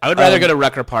 yeah. I would rather go to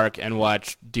Rucker Park and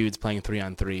watch dudes playing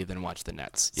 3-on-3 than watch the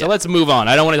Nets. So let's move on.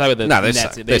 I don't want to talk about the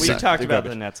Nets. We've talked about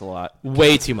the Nets a lot.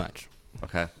 Way too much.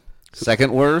 Okay.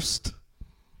 Second worst?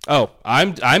 Oh,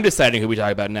 I'm deciding who we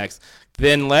talk about next.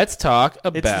 Then let's talk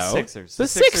about the Sixers. The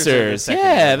Sixers.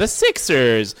 Yeah, the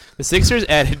Sixers. The Sixers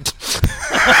added...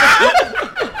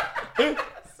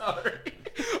 Sorry.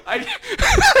 I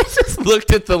just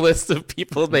looked at the list of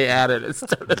people they added and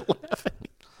started laughing.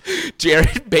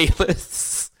 Jared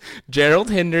Bayless,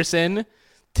 Gerald Henderson,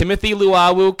 Timothy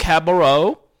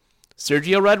Luwawu-Cabarrot,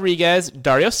 Sergio Rodriguez,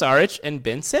 Dario Saric, and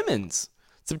Ben Simmons.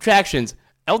 Subtractions.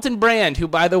 Elton Brand, who,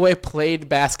 by the way, played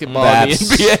basketball in the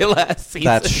NBA last season.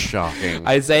 That's shocking.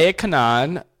 Isaiah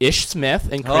Canaan, Ish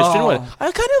Smith, and Christian Wood.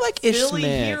 I kind of like Ish Philly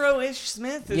Smith. hero Ish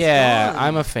Smith is Yeah, gone.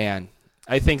 I'm a fan.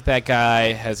 I think that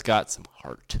guy has got some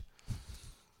heart.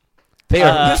 They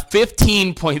are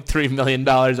 $15.3 million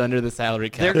under the salary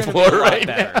cap. They're going to be a lot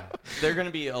better. They're going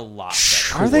to be a lot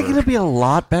better. Are they going to be a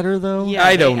lot better, though? Yeah,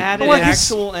 I don't they added know.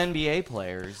 actual NBA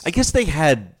players. I guess they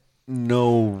had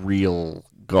no real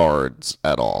guards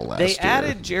at all last year. They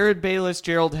added Jared Bayless,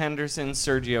 Gerald Henderson,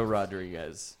 Sergio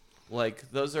Rodriguez. Like,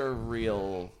 those are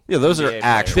real. Yeah, those are NBA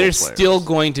actual They're players. still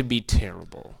going to be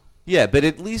terrible. Yeah, but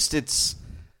at least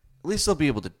they'll be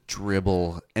able to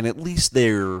dribble, and at least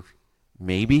they're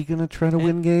maybe going to try to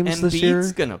win games and this year.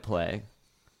 Embiid's going to play.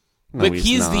 No, But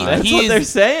he's not. That's what they're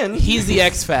saying. He's the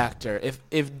X factor.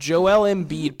 If Joel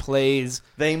Embiid plays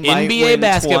They might NBA win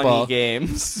basketball 20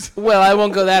 games. Well, I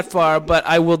won't go that far, but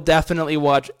I will definitely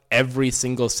watch every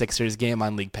single Sixers game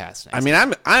on League Pass next. I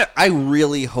mean, I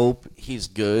really hope he's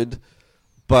good,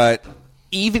 but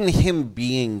even him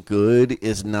being good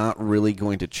is not really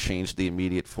going to change the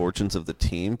immediate fortunes of the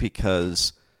team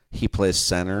because he plays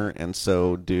center, and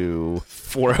so do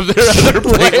four of their other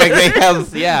players. like they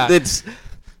have. Yeah.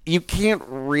 You can't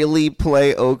really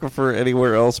play Okafor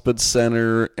anywhere else but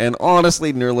center, and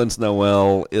honestly, Nerlens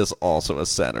Noel is also a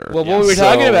center. Well, what we were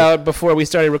talking about before we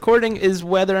started recording is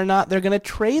whether or not they're going to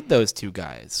trade those two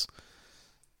guys.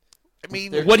 I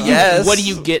mean, What do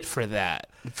you get for that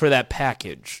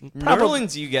package?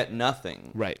 Nerlens, you get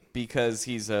nothing, Right. Because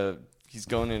he's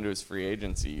going into his free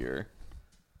agency year,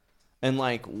 and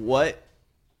like what?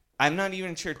 I'm not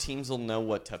even sure teams will know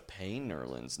what to pay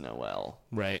Nerlens Noel.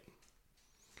 Right.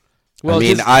 Well, I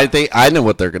mean, I know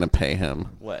what they're going to pay him.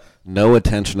 What? No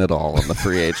attention at all on the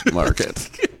free agent market.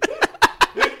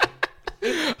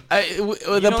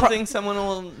 You don't think someone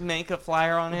will make a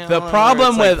flyer on him? The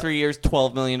problem where it's with 3 years,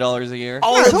 $12 million a year.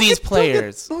 all of these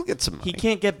players, They'll get some money. He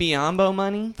can't get Biyombo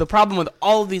money. the problem with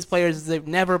all of these players is they've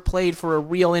never played for a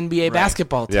real NBA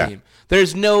basketball team. Yeah.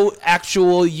 There's no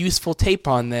actual useful tape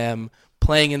on them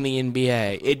playing in the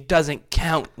NBA. It doesn't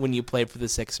count when you play for the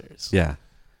Sixers. Yeah.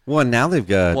 Well, now they've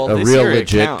got a this real year it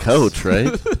legit counts. coach,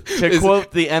 right? To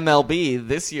quote the MLB,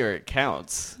 this year it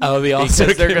counts. Oh, the Because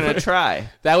All-Star they're game. going to try.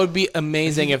 That would be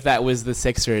amazing if that was the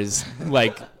Sixers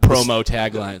promo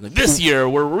tagline. Like, this year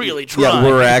we're really trying. Yeah,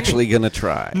 we're actually going to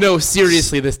try. No,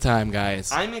 seriously this time,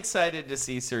 guys. I'm excited to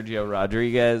see Sergio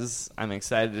Rodriguez. I'm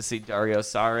excited to see Dario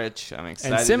Saric. I'm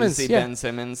excited Simmons, to see yeah. Ben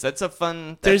Simmons. That's a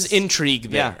fun... There's that's-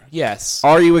 intrigue there. Yeah. Yes.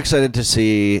 Are you excited to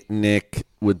see Nick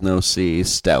with no C,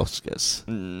 Stauskas?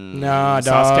 No, Sauce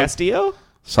dog. Castillo?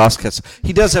 Sauce Castillo.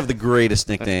 He does have the greatest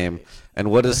nickname. And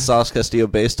what is Sauce Castillo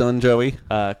based on, Joey?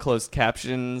 Closed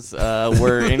captions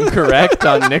were incorrect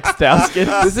on Nick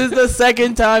Stauskas. This is the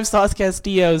second time Sauce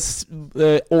Castillo's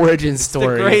origin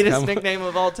story. The greatest nickname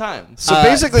of all time. So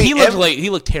basically, he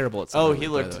looked terrible at Summer League. He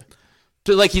looked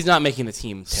like he's not making the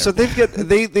team. Terrible. So they've got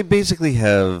they basically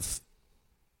have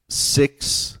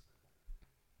 6,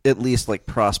 at least like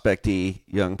prospecty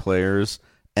young players,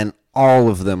 and all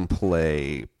of them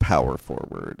play power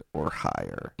forward or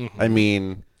higher. Mm-hmm. I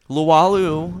mean,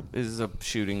 Lualu is a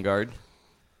shooting guard.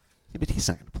 yeah, but he's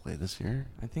not going to play this year.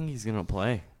 I think he's gonna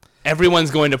play. Everyone's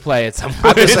going to play at some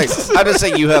I'm point. just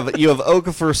saying you have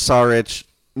Okafor, Saric,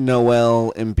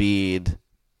 Noel, Embiid,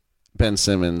 Ben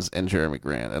Simmons, and Jeremy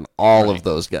Grant, and all of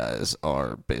those guys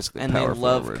are basically And power they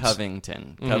love forwards.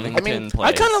 Covington. Mhm. Covington plays.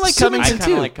 I kind of like Covington I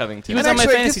too. like Covington. He was And on my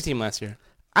actually, I fantasy guess- team last year.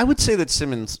 I would say that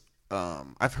Simmons.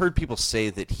 I've heard people say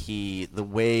that the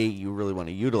way you really want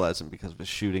to utilize him because of his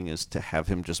shooting is to have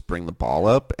him just bring the ball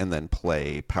up and then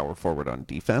play power forward on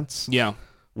defense. Yeah.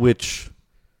 Which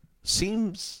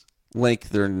seems like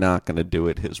they're not going to do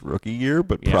it his rookie year,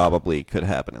 but Yeah. probably could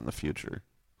happen in the future.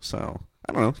 So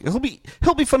I don't know.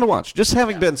 He'll be fun to watch. Just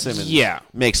having Ben Simmons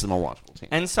makes them a watchable team.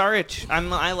 And Saric,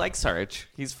 I like Saric.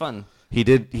 He's fun. He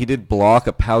did block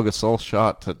a Pau Gasol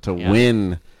shot to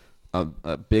win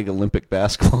a big Olympic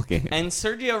basketball game. And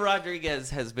Sergio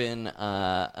Rodriguez has been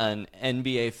an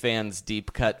NBA fan's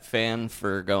deep cut fan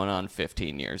for going on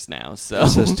 15 years now. So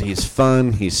He's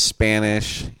fun. He's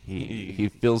Spanish. He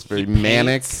feels very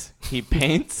manic. He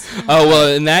paints. Oh well,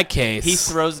 in that case, He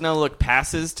throws no look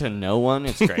passes to no one.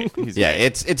 It's great. He's Yeah,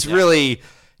 great. it's really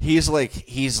he's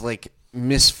like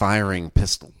misfiring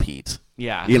Pistol Pete.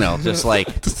 Yeah. You know, just like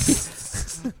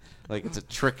like it's a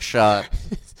trick shot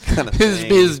kind of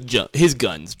thing. his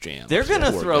guns jam. They're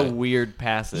gonna Poor throw guy. weird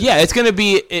passes. Yeah, it's gonna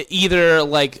be either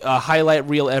like a highlight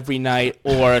reel every night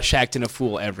or a Shaqtin' a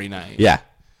Fool every night. Yeah,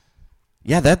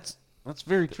 that's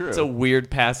very true. It's a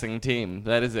weird passing team.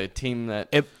 That is a team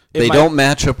that They don't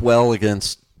match up well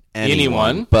against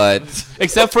anyone. But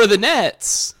except for the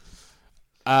Nets.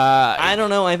 I don't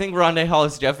know. I think Rondé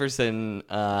Hollis Jefferson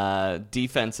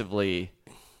defensively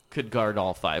could guard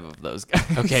all 5 of those guys.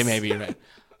 Okay, maybe you're right.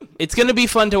 It's going to be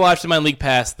fun to watch them on League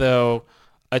Pass, though.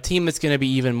 A team that's going to be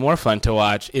even more fun to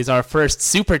watch is our first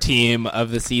super team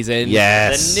of the season.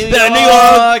 yes, The New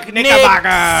York Knickerbockers.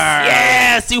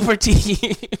 Yeah, super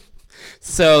team.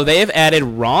 So they have added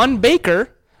Ron Baker,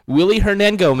 Willie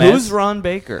Hernan Gomez. Who's Ron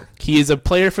Baker? He is a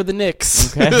player for the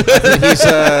Knicks. Okay. he's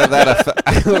that.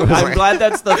 I'm glad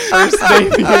that's the first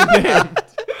name you named.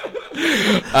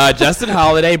 Justin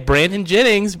Holiday, Brandon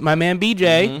Jennings, my man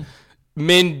BJ,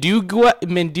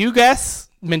 Mendogas,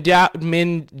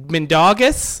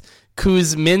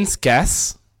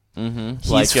 Kuzminskas.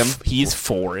 Like him. He's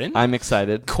foreign. I'm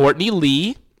excited. Courtney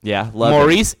Lee, Yeah, love him.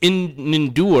 Maurice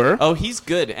Ndour. Oh, he's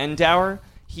good. And Dower,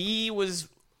 he was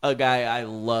a guy I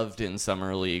loved in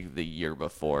Summer League the year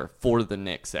before for the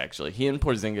Knicks, actually. He and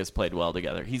Porzingis played well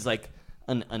together. He's like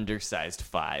an undersized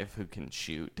 5 who can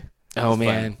shoot. Oh, He's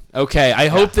man. fun. Okay, I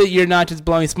hope that you're not just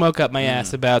blowing smoke up my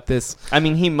ass about this. I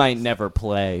mean, he might never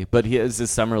play, but he is a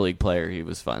Summer League player. He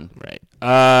was fun. Right.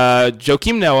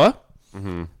 Joakim Noah,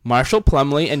 Marshall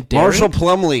Plumlee, and Darren. Marshall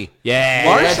Plumlee. Yeah.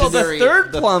 Marshall, the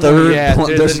third Plumlee. Third Yeah, Plum-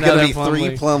 there's there's going to be another 3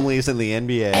 Plumlee. Plumlees in the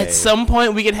NBA. At some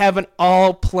point, we could have an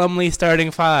all Plumlee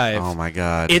starting 5. Oh my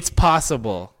God! It's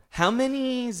possible. How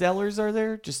many Zellers are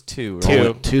there? Just 2,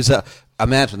 right? Two. Two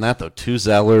imagine that though. 2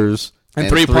 Zellers And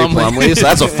 3 Plumlees. Plumlees.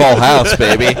 That's a full house,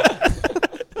 baby.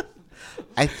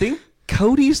 I think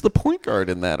Cody's the point guard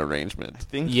in that arrangement. I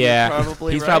think Yeah,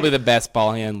 he's probably the best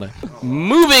ball handler.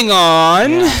 Moving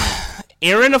on,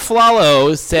 Aaron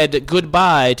Aflalo said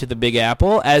goodbye to the Big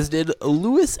Apple, as did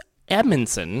Louis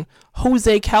Edmondson, Jose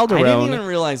I didn't Calderon, even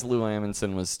realize Lou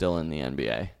Amundsen was still in the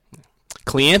NBA.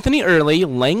 Cleanthony Early,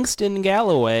 Langston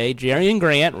Galloway, Jerian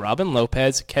Grant, Robin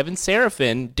Lopez, Kevin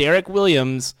Seraphin, Derek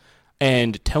Williams,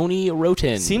 and Tony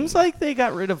Roten. Seems like they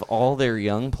got rid of all their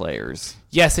young players.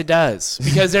 Yes, it does.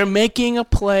 Because they're making a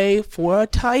play for a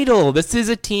title. This is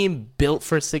a team built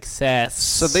for success.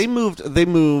 So they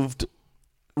moved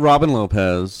Robin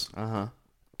Lopez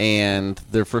and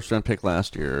their first round pick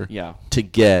last year Yeah. to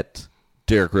get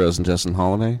Derrick Rose and Justin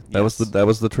Holiday. That was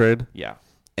the trade. Yeah.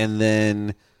 And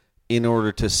then in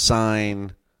order to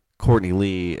sign Courtney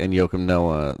Lee and Joakim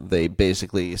Noah, they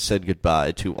basically said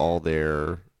goodbye to all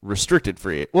their restricted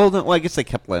free. Well, no, I guess they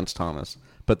kept Lance Thomas,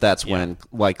 but that's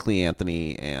why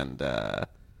Cleanthony and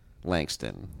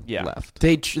Langston left.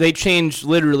 They changed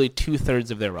literally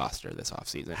 2/3 of their roster this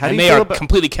offseason. How do and you they feel are about-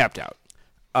 completely capped out.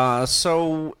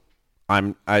 So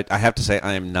I have to say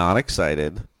I am not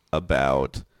excited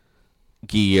about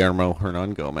Guillermo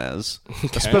Hernan Gomez,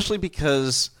 especially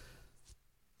because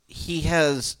he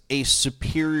has a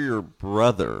superior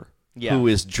brother who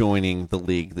is joining the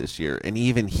league this year, and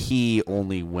even he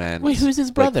only went. Wait, who's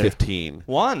his brother? 15.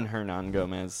 Juan Hernan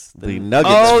Gomez. The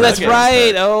Nuggets. Oh, that's Nuggets.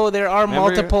 right. Oh, there are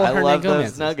multiple I Hernan love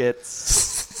Gomez. those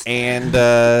Nuggets. And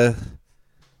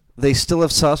they still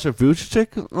have Sasha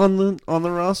Vucic on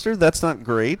the roster. That's not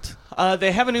great.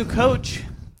 They have a new coach.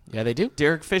 Yeah, they do.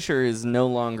 Derek Fisher is no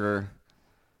longer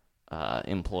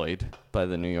employed by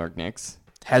the New York Knicks.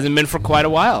 Hasn't been for quite a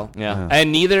while. Yeah.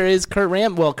 And neither is Kurt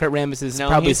Rambis. Well, Kurt Rambis is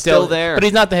probably he's still there. But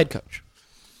he's not the head coach.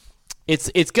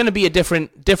 It's going to be a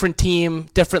different team,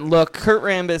 different look. Kurt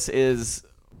Rambis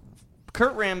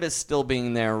still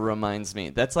being there reminds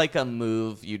me. That's like a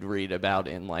move you'd read about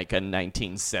in like a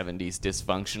 1970s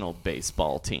dysfunctional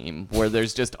baseball team where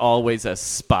there's just always a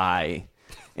spy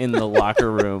in the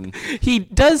locker room. He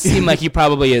does seem like he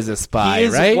probably is a spy, he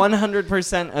is right?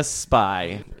 100% a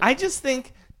spy. I just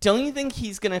think, don't you think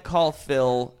he's going to call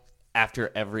Phil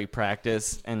after every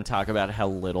practice and talk about how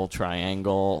little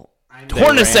triangle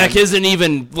Hornacek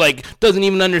doesn't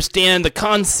even understand the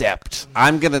concept.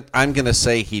 I'm gonna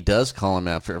say he does call him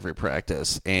after every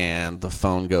practice, and the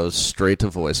phone goes straight to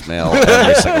voicemail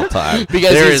every single time.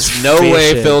 Because there he's is no way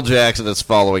fishing. Phil Jackson is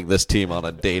following this team on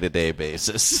a day-to-day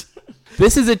basis.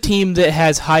 This is a team that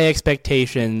has high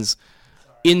expectations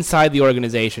inside the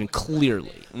organization,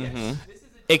 clearly. Mm-hmm.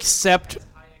 Except,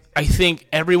 I think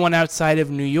everyone outside of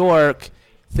New York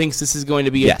thinks this is going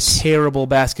to be a terrible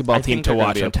basketball team to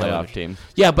watch on television.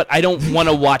 Yeah, but I don't want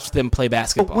to watch them play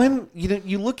basketball. But when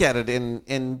you look at it,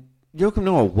 and Joakim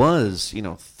Noah was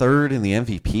third in the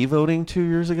MVP voting 2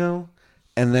 years ago,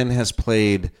 and then has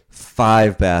played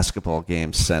 5 basketball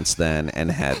games since then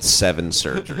and had 7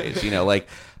 surgeries.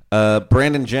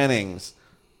 Brandon Jennings,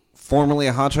 formerly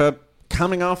a hotshot,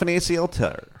 coming off an ACL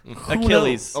tear.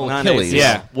 Achilles. Not Achilles.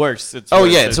 Yeah, worse. It's worse.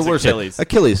 worse. It's a worse Achilles.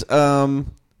 Achilles.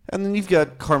 And then you've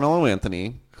got Carmelo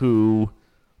Anthony, who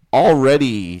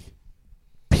already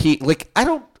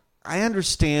I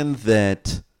understand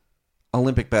that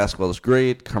Olympic basketball is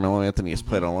great. Carmelo Anthony has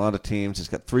played on a lot of teams. He's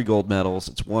got 3 gold medals.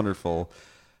 It's wonderful.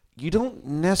 You don't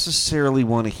necessarily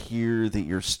want to hear that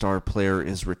your star player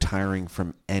is retiring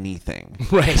from anything.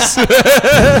 Right.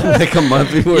 Like a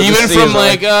month before the Even season. from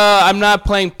I'm not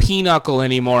playing pinochle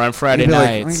anymore on Friday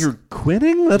nights. You're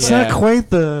quitting? That's not quite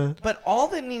the... But all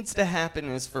that needs to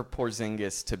happen is for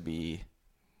Porzingis to be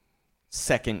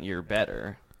second year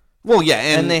better. Well, yeah,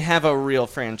 and they have a real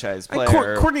franchise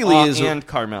player. Courtney Lee and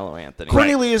Carmelo Anthony.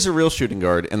 Courtney Lee is a real shooting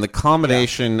guard, and the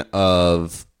combination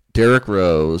of Derrick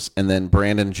Rose and then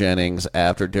Brandon Jennings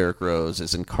after Derrick Rose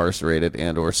is incarcerated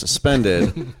and or suspended,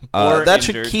 or that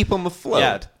injured. should keep them afloat.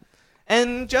 Yeah.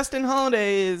 And Justin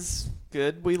Holiday is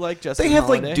good. We like Justin They have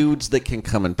Holiday. dudes that can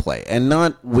come and play and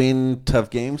not win tough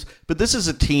games, but this is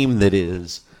a team that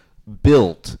is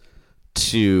built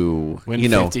to win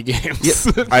 50 games.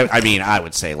 Yeah, I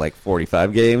would say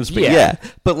 45 games, but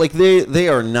but they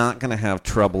are not going to have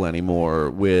trouble anymore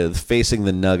with facing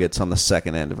the Nuggets on the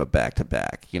second end of a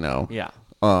back-to-back, Yeah.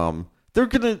 They're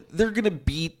going to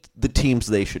beat the teams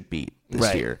they should beat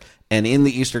this year. And in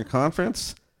the Eastern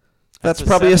Conference, that's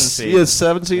probably a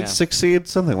 7 seed, 6 seed,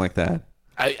 something like that.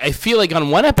 I feel like on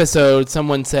one episode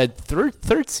someone said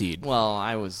third seed. Well,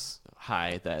 I was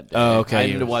high that day. Oh,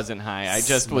 okay. I wasn't high. I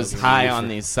just was high on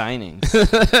these signings.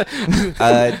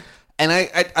 And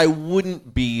I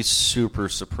wouldn't be super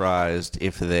surprised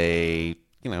if they,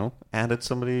 added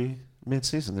somebody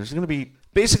mid-season. There's going to be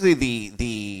basically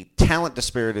the talent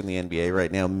disparity in the NBA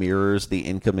right now mirrors the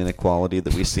income inequality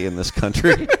that we see in this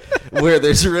country, where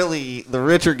there's really the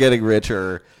rich are getting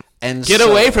richer. And Get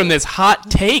away from this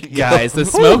hot take, guys. The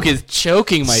smoke is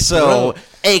choking my throat.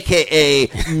 a.k.a.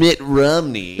 Mitt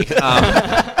Romney,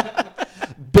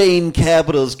 Bain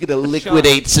Capital's going to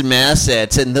liquidate some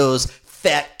assets, and those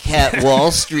fat cat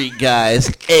Wall Street guys,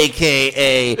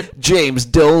 a.k.a. James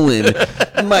Dolan,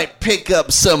 might pick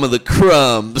up some of the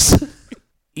crumbs.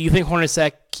 You think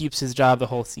Hornacek keeps his job the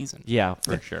whole season? Yeah,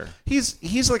 for sure.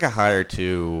 He's like a hire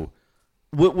to...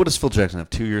 What does Phil Jackson have?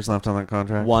 2 years left on that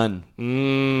contract?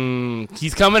 1.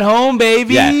 He's coming home,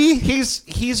 baby. Yeah,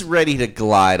 he's ready to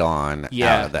glide on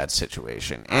out of that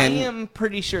situation. And I am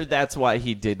pretty sure that's why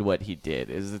he did what he did.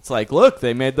 It's like, look,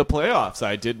 they made the playoffs.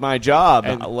 I did my job.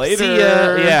 Later, See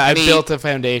ya. Yeah, I built a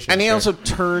foundation. And he also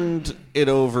turned it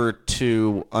over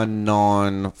to a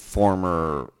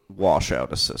non-former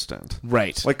washout assistant.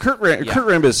 Right. Like Kurt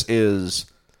Rambis is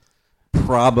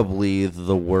probably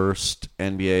the worst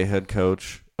NBA head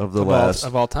coach of the last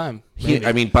of all time.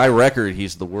 By record,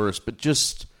 he's the worst. But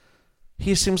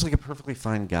he seems like a perfectly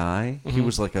fine guy. Mm-hmm. He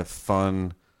was like a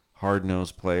fun,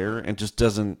 hard-nosed player, and just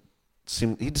doesn't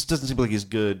seem like he's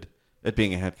good at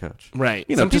being a head coach. Right.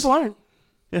 You know, Some people aren't.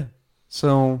 Yeah.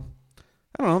 So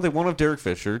I don't know. They won't have Derek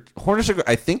Fisher. Hornacek,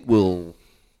 I think, will.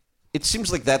 It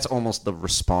seems like that's almost the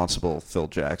responsible Phil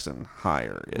Jackson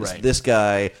hire. Is Right. this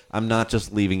guy? I'm not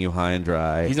just leaving you high and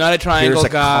dry. He's not a triangle Here's a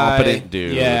guy. competent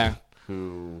dude. Yeah.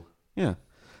 Who? Yeah.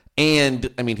 And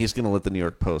I mean, he's going to let the New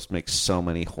York Post make so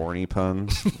many horny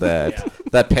puns that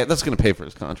that's going to pay for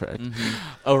his contract.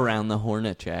 Around the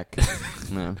Hornet check.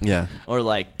 No. Yeah. Or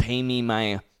like, pay me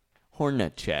my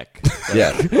Hornet check.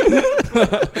 Yeah.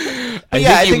 I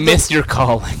think you missed your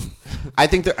calling. I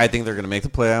think they're going to make the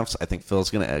playoffs. I think Phil's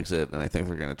going to exit, and I think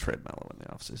they're going to trade Melo in the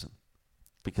offseason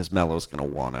because Melo's going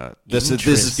to want to. This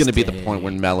is going to be the point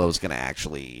when Melo's going to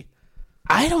actually.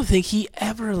 I don't think he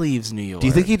ever leaves New York. Do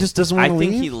you think he just doesn't want I to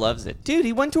leave? think he loves it. Dude,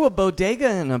 he went to a bodega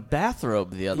in a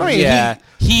bathrobe the other Right. day. Yeah,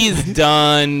 he's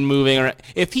done moving around.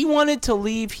 If he wanted to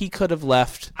leave, he could have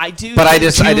left. I do. But I think-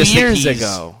 just think years he's-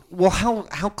 ago. Well,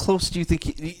 how close do you think?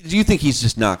 Do you think he's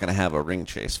just not going to have a ring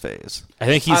chase phase? I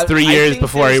think he's I 3 years think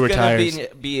before he there's gonna retires.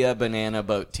 Be a banana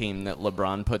boat team that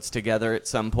LeBron puts together at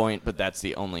some point, but that's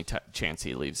the only chance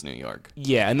he leaves New York.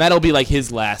 Yeah, and that'll be like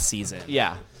his last season.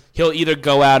 Yeah. He'll either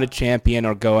go out a champion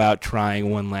or go out trying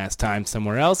one last time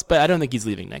somewhere else, but I don't think he's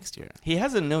leaving next year. He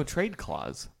has a no trade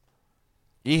clause.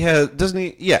 He has, doesn't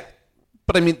he? Yeah,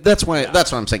 but I mean that's what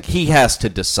I'm saying. He has to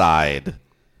decide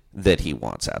that he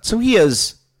wants out. So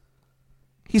he's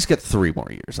got 3 more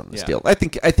years on this Yeah. deal. I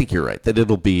think you're right that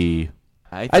it'll be.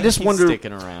 I just he's wonder.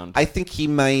 sticking around. I think he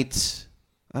might.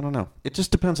 I don't know. It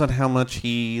just depends on how much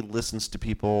he listens to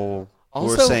people who are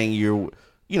Also- saying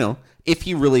you know, if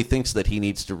he really thinks that he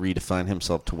needs to redefine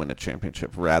himself to win a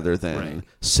championship rather than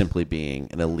simply being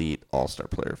an elite all-star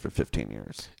player for 15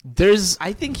 years.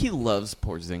 I think he loves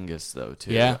Porzingis though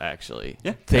too. Yeah. Actually.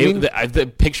 Yeah.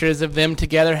 The pictures of them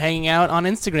together hanging out on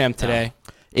Instagram today.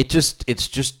 It's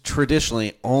just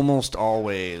traditionally almost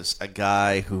always a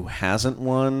guy who hasn't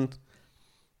won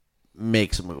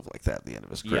makes a move like that at the end of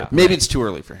his career. Yeah. Maybe it's too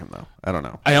early for him though. I don't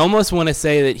know. I almost want to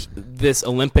say that this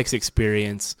Olympics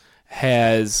experience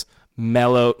has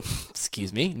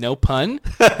excuse me, no pun,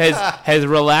 has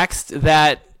relaxed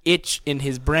that itch in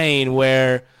his brain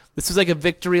where this was like a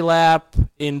victory lap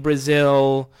in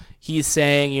Brazil. He's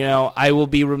saying, you know, I will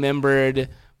be remembered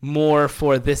more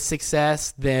for this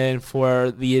success than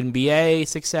for the NBA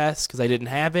success because I didn't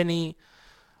have any.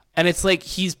 And it's like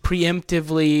he's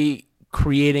preemptively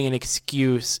creating an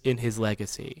excuse in his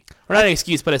legacy. Or not an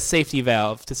excuse, but a safety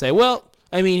valve to say, well,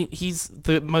 I mean, he's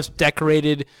the most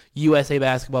decorated USA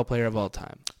basketball player of all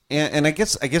time. And I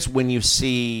guess when you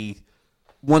see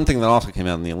one thing that also came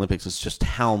out in the Olympics is just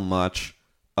how much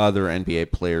other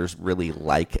NBA players really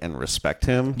like and respect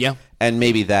him. Yeah. And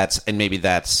maybe that's maybe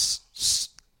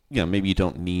you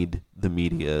don't need the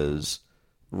media's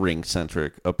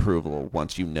ring-centric approval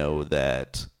once you know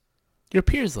that Your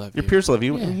peers love you. your peers love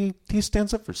you Yeah. and he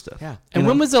stands up for stuff. Yeah. And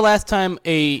when was the last time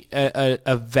a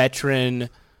veteran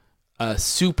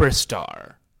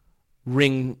superstar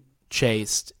ring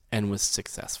chased and was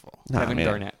successful? Kevin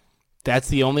Garnett. That's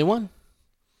the only one.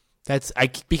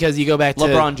 Because you go back to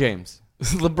LeBron James.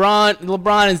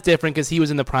 LeBron is different because he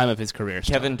was in the prime of his career.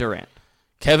 still. Kevin Durant.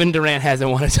 Kevin Durant hasn't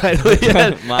won a title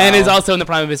yet, Wow. and is also in the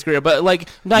prime of his career. But like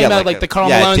I'm talking about like the Karl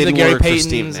it Malones, the didn't Gary work for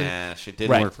Steve Paytons, and Nash. It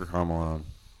didn't Right. work for Karl Malone.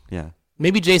 Yeah.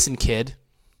 maybe Jason Kidd,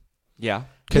 Yeah.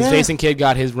 because Yeah. Jason Kidd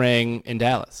got his ring in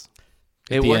Dallas.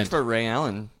 at It the worked end. for Ray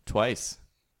Allen twice.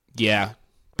 Yeah,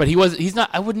 but he's not.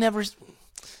 I would never.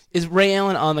 Is Ray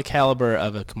Allen on the caliber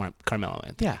of a Carmelo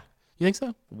Anthony? Yeah. You think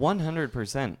so?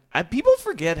 100%. People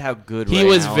forget how good He Ray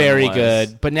was Allen very was.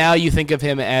 good, but now you think of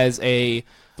him as a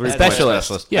Three-point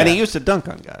specialist. Yeah. And he used to dunk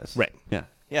on guys. Right. Yeah.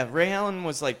 Yeah, Ray Allen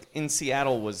was like in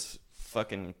Seattle was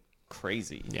fucking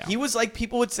crazy. Yeah. He was like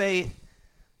people would say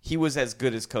he was as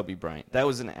good as Kobe Bryant. That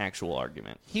was an actual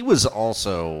argument. He was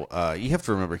also, you have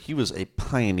to remember, he was a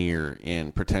pioneer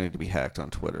in pretending to be hacked on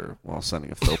Twitter while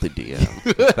sending a filthy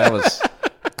DM. That was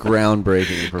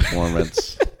groundbreaking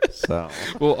performance. So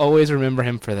We'll always remember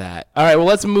him for that. All right, well,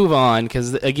 let's move on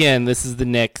because, again, this is the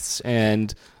Knicks,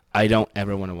 and I don't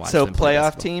ever want to watch So them play playoff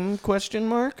basketball. team question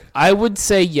mark? I would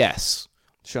say yes.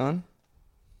 Sean?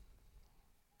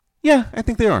 yeah, I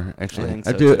think they are actually. I think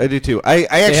I so, do. too. I do too. I have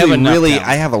actually enough really, talent.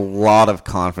 I have a lot of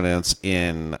confidence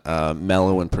in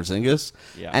Melo and Porzingis.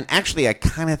 Yeah. And actually, I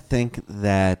kind of think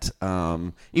that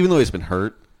even though he's been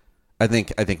hurt, I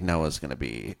think Noah's going to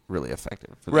be really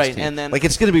effective for this Right, team. and then- like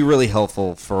it's going to be really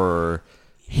helpful for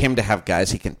him to have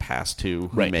guys he can pass to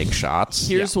who Right. make shots.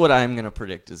 Here's what I'm going to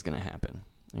predict is going to happen.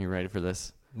 Are you ready for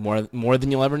this? More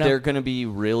than you'll ever know. They're going to be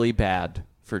really bad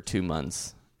for 2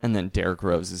 months, and then Derrick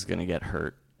Rose is going to get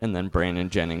hurt, and then Brandon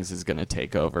Jennings is going to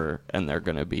take over, and they're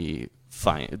going to be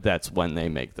fine. That's when they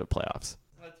make the playoffs.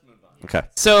 Okay.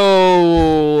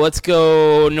 So let's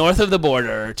go north of the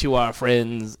border to our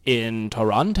friends in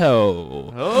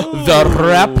Toronto. The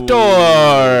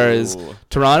Raptors.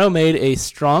 Toronto made a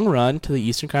strong run to the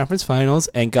Eastern Conference Finals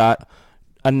and got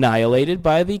annihilated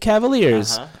by the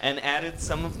Cavaliers. And added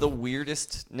some of the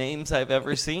weirdest names I've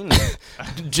ever seen.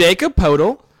 Jacob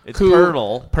Poeltl. It's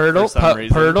Pirtle.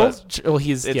 Pirtle. Well,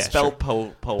 it's spelled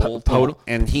Poeltl. Poeltl.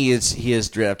 And he is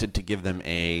drafted to give them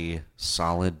a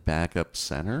solid backup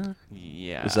center.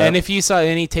 Yeah. And if you saw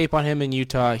any tape on him in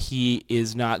Utah, he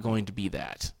is not going to be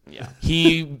that. Yeah.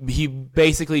 He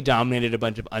basically dominated a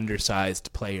bunch of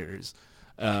undersized players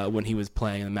when he was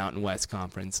playing in the Mountain West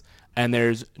Conference, and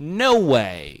there's no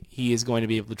way he is going to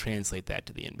be able to translate that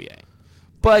to the NBA.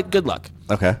 But good luck.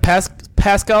 Okay.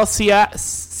 Pascal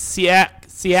Siakam.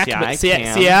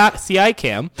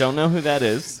 Don't know who that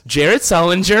is. Jared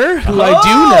Sullinger, who I do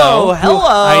know. Hello.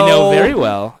 I know very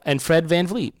well. And Fred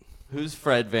VanVleet. Who's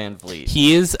Fred VanVleet?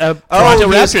 He is a Toronto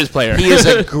Raptors player. He is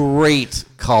a great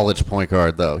college point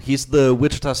guard, though. He's the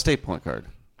Wichita State point guard.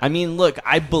 I mean, look,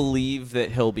 I believe that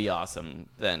he'll be awesome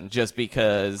then, just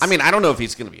because... I mean, I don't know if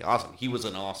he's going to be awesome. He was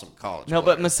an awesome college player.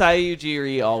 But Masai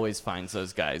Ujiri always finds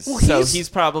those guys. Well, so he's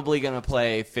probably going to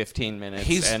play 15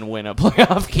 minutes and win a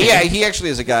playoff game. Yeah, he actually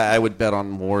is a guy I would bet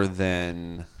on more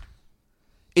than...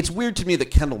 It's weird to me that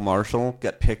Kendall Marshall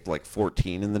got picked like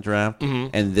 14 in the draft,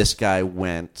 and this guy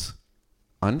went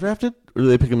undrafted? Or did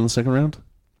they pick him in the second round?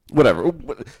 Whatever.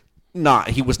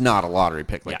 He was not a lottery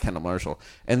pick like Kendall Marshall.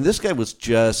 And this guy was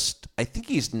just, I think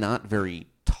he's not very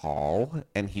tall,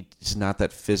 and he's not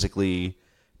that physically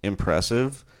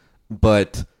impressive,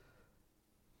 but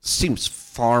seems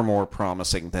far more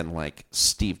promising than like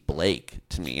Steve Blake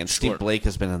to me. And Steve Blake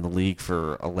has been in the league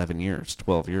for 11 years,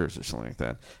 12 years or something like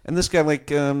that. And this guy, like,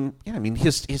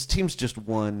 his team's just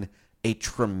won a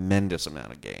tremendous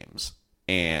amount of games.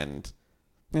 And...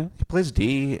 yeah, he plays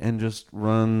D and just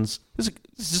runs. He's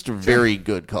just a very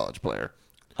good college player.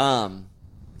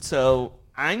 So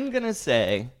I'm gonna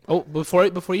say. Oh, before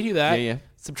you do that, yeah.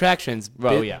 Subtractions.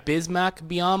 Yeah. Bismack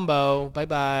Biyombo,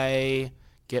 bye.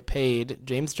 Get paid.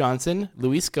 James Johnson,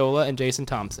 Luis Scola, and Jason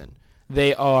Thompson.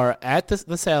 They are at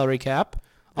the salary cap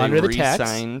under the tax. They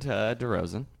re-signed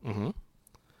DeRozan. Mm-hmm.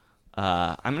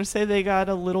 I'm gonna say they got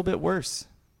a little bit worse.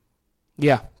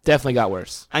 Yeah, definitely got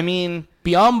worse. I mean,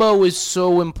 Biyombo was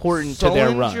so important to their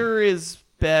run. Sullinger is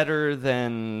better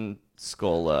than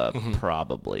Scola,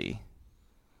 probably.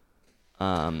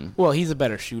 Well, he's a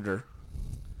better shooter.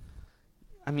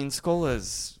 I mean,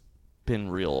 Scola's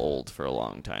been real old for a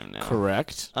long time now.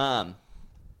 Correct. And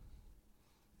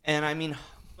I mean,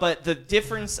 but the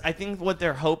difference, I think what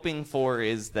they're hoping for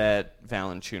is that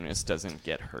Valanciunas doesn't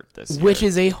get hurt this year. Which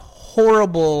is a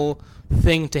horrible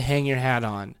thing to hang your hat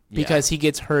on because he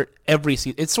gets hurt every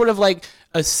season. It's sort of like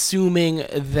assuming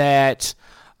that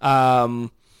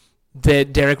that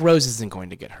Derrick Rose isn't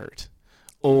going to get hurt,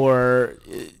 or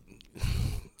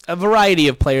a variety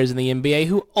of players in the NBA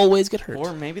who always get hurt.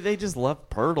 Or maybe they just love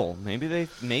Pirtle. Maybe they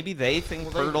think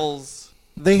Pirtle's...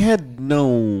 They had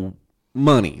no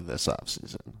money this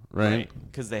offseason, right?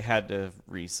 Because they had to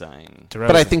re-sign.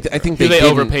 But I think they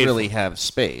didn't overpaid really have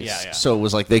space. Yeah. So it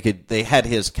was like they had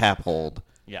his cap hold,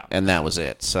 and that was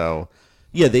it. So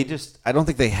yeah, I don't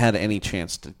think they had any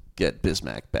chance to get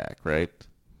Bismack back, right?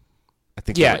 I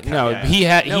think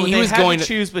he was going to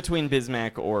choose between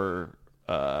Bismack or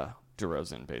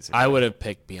DeRozan, basically. I would have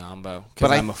picked Biyombo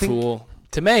because I'm a fool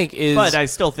to make is. But I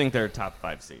still think they're a top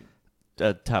 5 seed.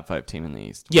 A top 5 team in the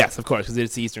East. Yes, of course, because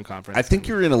it's the Eastern Conference. I think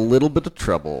you're in a little bit of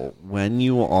trouble when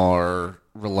you are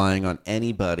relying on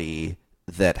anybody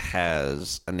that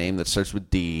has a name that starts with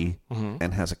D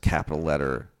and has a capital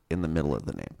letter in the middle of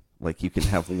the name. Like, you can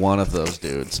have one of those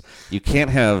dudes. You can't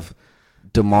have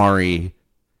Damari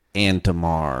and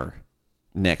Damar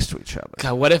next to each other.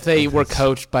 God, what if they were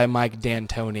coached by Mike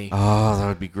D'Antoni? Oh, that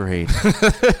would be great.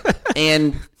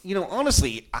 And,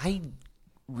 honestly, I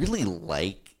really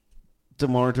like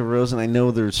DeMar DeRozan. I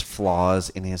know there's flaws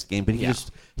in his game, but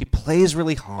he plays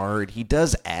really hard. He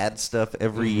does add stuff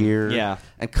every year. Yeah.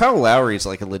 And Kyle Lowry is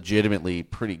like a legitimately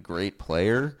pretty great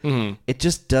player. It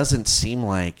just doesn't seem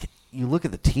like you look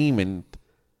at the team and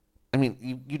I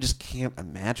mean, you just can't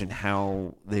imagine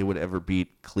how they would ever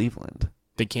beat Cleveland.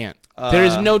 They can't. There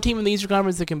is no team in the Eastern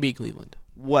Conference that can beat Cleveland.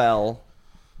 Well,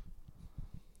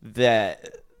 the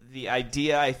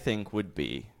idea, I think, would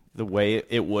be, the way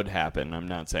it would happen, I'm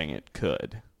not saying it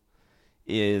could,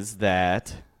 is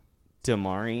that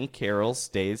DeMarre Carroll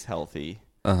stays healthy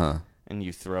and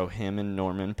you throw him and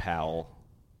Norman Powell,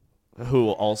 who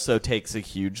also takes a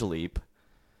huge leap,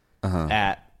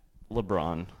 at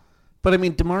LeBron. But I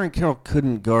mean, DeMar Carroll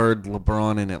couldn't guard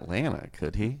LeBron in Atlanta,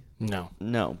 could he? No.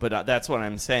 But that's what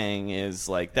I'm saying is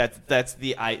like that's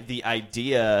the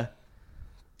idea.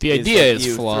 The idea is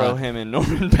you flawed. Throw him and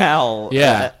Norman Powell,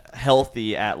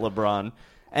 healthy at LeBron,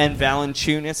 and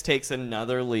Valanciunas takes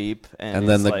another leap, and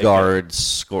then the guards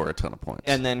score a ton of points,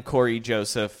 and then Corey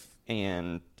Joseph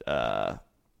and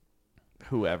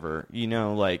whoever,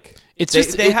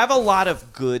 they have a lot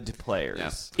of good players.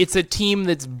 Yeah. It's a team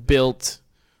that's built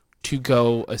to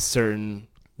go a certain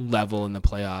level in the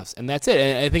playoffs, and that's it.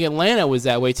 And I think Atlanta was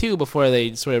that way too before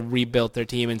they sort of rebuilt their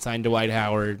team and signed Dwight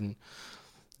Howard, and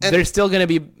they're still going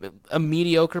to be a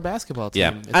mediocre basketball team.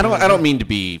 Yeah, I don't mean to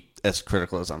be as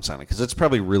critical as I'm sounding, because it's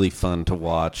probably really fun to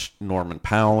watch Norman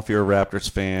Powell if you're a Raptors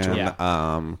fan. Yeah.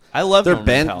 I love their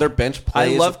Norman Powell. Their bench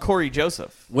plays. I love Corey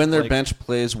Joseph. When their bench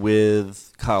plays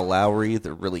with Kyle Lowry,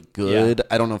 they're really good. Yeah.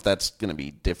 I don't know if that's going to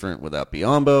be different without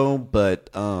Biyombo, but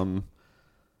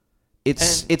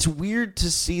it's weird to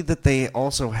see that they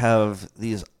also have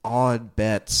these odd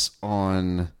bets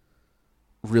on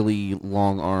really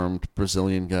long-armed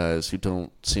Brazilian guys who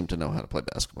don't seem to know how to play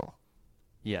basketball.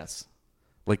 Yes.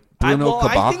 Like Bruno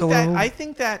Caboclo? I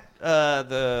think that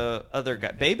the other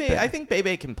guy, Bebe, I think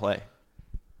Bebe can play.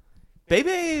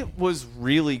 Bebe was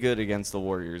really good against the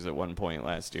Warriors at one point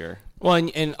last year. Well,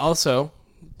 and also,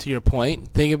 to your point,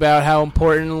 think about how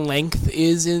important length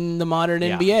is in the modern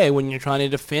NBA when you're trying to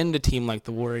defend a team like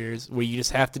the Warriors, where you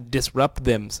just have to disrupt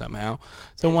them somehow.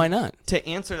 So why not? To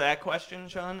answer that question,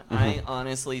 Sean, I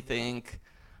honestly think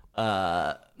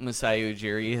Masai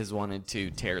Ujiri has wanted to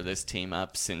tear this team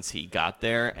up since he got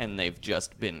there, and they've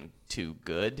just been too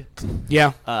good.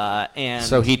 Yeah. And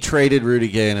so he traded Rudy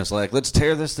Gay and is like, let's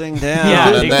tear this thing down. Yeah,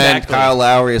 and then exactly. Kyle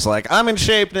Lowry is like, I'm in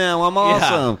shape now. I'm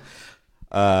awesome.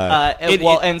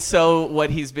 And so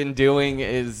what he's been doing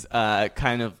is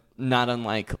kind of not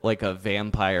unlike like a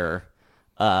vampire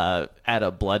at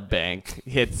a blood bank.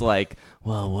 It's like,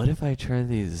 well, what if I try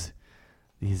these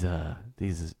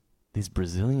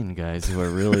Brazilian guys who are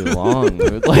really long?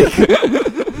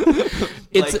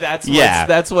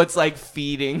 That's what's like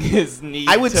feeding his need.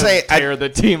 I would say tear the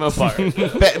team apart.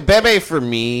 Bebe for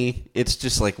me, it's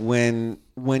just like when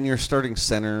your starting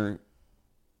center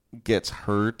gets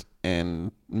hurt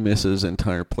and misses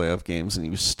entire playoff games and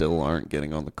you still aren't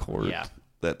getting on the court. Yeah.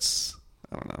 That's,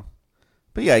 I don't know.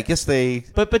 But yeah, I guess they...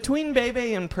 But between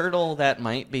Bebe and Pirtle, that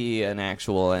might be an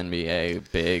actual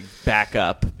NBA big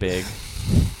backup big.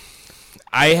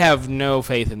 I have no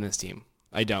faith in this team.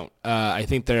 I don't. I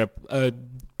think they're a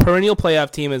perennial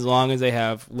playoff team as long as they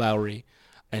have Lowry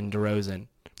and DeRozan.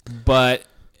 But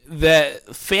the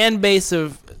fan base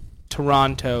of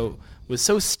Toronto was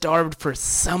so starved for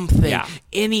something,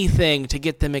 anything to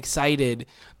get them excited,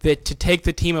 that to take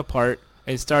the team apart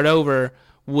and start over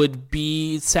would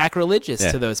be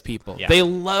sacrilegious to those people. Yeah. They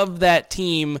love that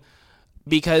team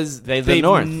because they've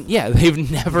never,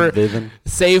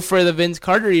 save for the Vince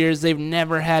Carter years, they've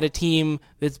never had a team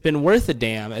that's been worth a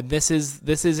damn. And this is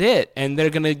it. And they're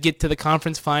going to get to the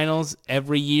conference finals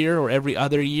every year or every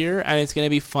other year, and it's going to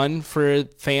be fun for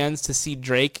fans to see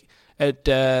Drake on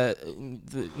the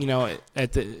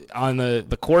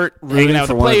court, rooting out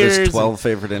for with one players, of his 12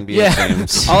 favorite NBA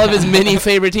teams, all of his many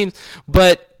favorite teams,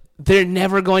 but they're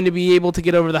never going to be able to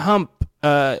get over the hump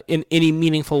in any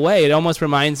meaningful way. It almost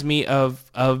reminds me of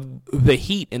the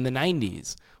Heat in the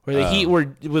 90s, where the Heat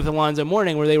were with Alonzo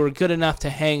Mourning, where they were good enough to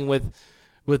hang with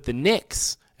the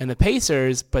Knicks and the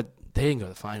Pacers, but they didn't go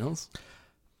to the finals.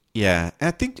 Yeah,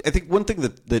 I think one thing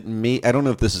that may, I don't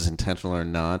know if this is intentional or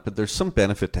not, but there's some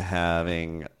benefit to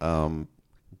having important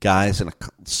guys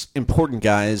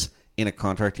in a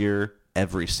contract year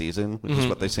every season, which is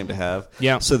what they seem to have.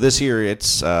 Yeah. So this year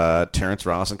it's Terrence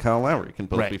Ross and Kyle Lowry can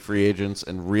both be free agents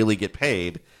and really get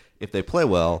paid if they play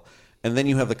well, and then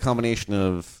you have the combination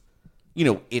of,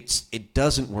 it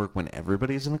doesn't work when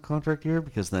everybody's in a contract year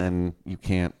because then you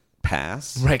can't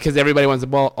pass. Right, because everybody wants the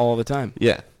ball all the time.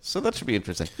 Yeah, so that should be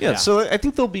interesting. Yeah, so I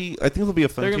think they'll be a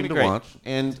fun team to watch.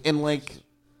 And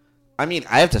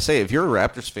I have to say, if you're a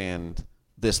Raptors fan,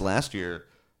 this last year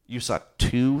you saw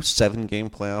 2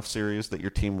 7-game playoff series that your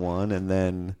team won, and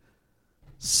then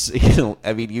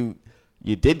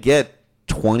you did get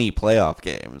 20 playoff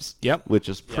games. Yep, which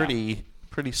is pretty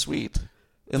sweet.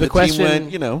 And the question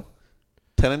team went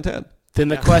 10-10. Then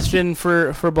the question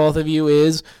for both of you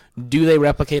is, do they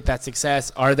replicate that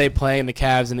success? Are they playing the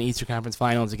Cavs in the Eastern Conference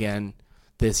Finals again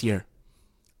this year?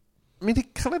 I mean,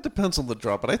 it kind of depends on the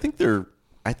draw, but I think they're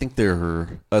I think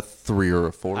they're a 3 or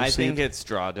a 4 I seed. think it's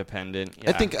draw dependent.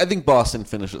 Yeah. I think Boston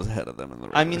finishes ahead of them in the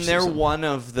regular they're season. one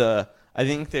of the. I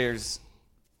think they're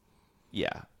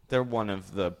one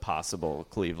of the possible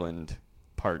Cleveland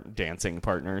dancing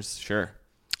partners. Sure.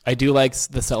 I do like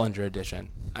the Sullinger edition.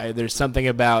 There's something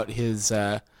about his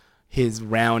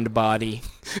round body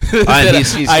that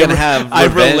he's gonna have I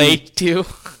revenge. relate to.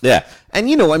 Yeah, and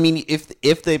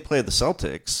if they play the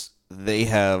Celtics, they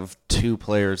have 2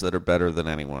 players that are better than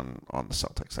anyone on the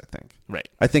Celtics. I think. Right.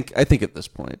 I think at this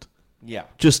point. Yeah.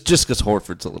 Just because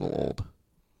Horford's a little old.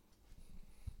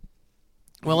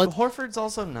 Well, Horford's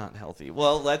also not healthy.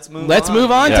 Well, let's move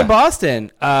on Yeah. to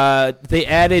Boston. They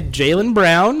added Jaylen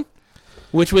Brown,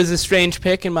 which was a strange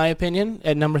pick in my opinion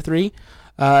at number 3.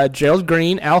 Gerald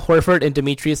Green, Al Horford, and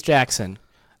Demetrius Jackson.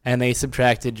 And they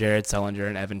subtracted Jared Sullinger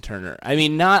and Evan Turner. I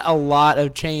mean, not a lot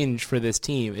of change for this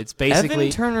team. It's basically... Evan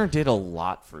Turner did a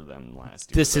lot for them last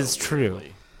year. This is true.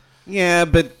 Yeah,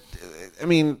 but I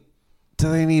mean, do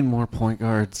they need more point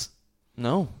guards?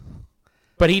 No.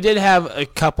 But he did have a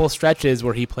couple stretches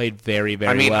where he played very,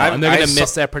 very well, and they're going to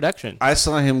miss that production. I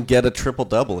saw him get a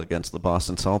triple-double against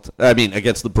the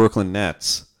against the Brooklyn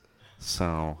Nets.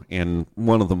 So, in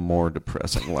one of the more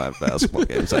depressing live basketball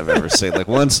games I've ever seen. Like,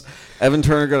 once Evan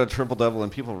Turner got a triple-double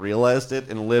and people realized it,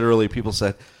 and literally people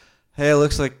said, hey, it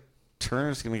looks like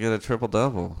Turner's going to get a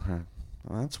triple-double.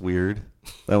 Well, that's weird.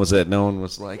 That was it. No one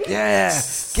was like, yeah,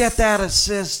 get that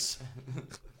assist.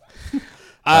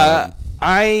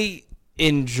 I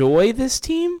enjoy this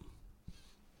team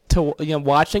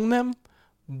watching them,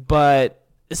 but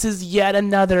this is yet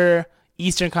another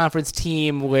Eastern Conference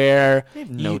team where they have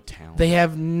no talent. They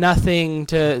have nothing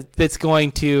that's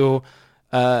going to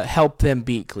help them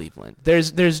beat Cleveland.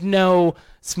 There's no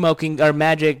smoking or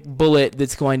magic bullet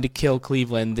that's going to kill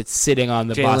Cleveland that's sitting on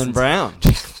the Boston. Jaylen Brown.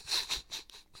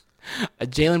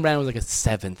 Jaylen Brown was like a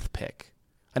 7th pick.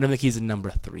 I don't think he's a number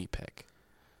 3 pick.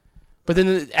 But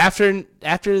then after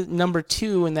number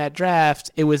 2 in that draft,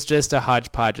 it was just a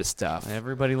hodgepodge of stuff.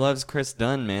 Everybody loves Chris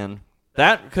Dunn, man.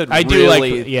 That could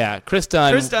Chris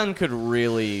Dunn. Chris Dunn could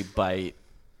really bite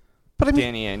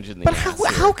Danny Ainge in the But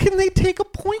ass how can they take a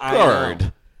point I know.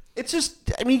 guard? It's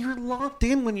just, I mean, you're locked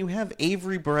in when you have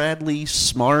Avery Bradley,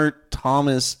 Smart,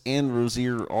 Thomas, and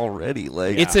Rozier already.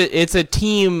 Like it's a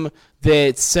team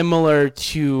that's similar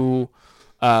to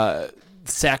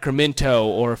Sacramento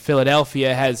or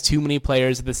Philadelphia, has too many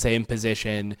players at the same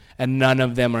position, and none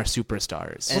of them are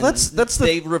superstars. Well, that's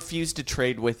they refuse to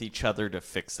trade with each other to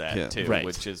fix that too, right.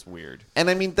 which is weird. And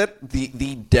I mean that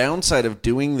the downside of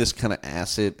doing this kind of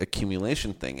asset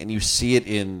accumulation thing, and you see it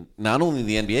in not only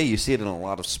the NBA, you see it in a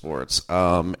lot of sports.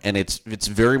 And it's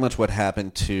very much what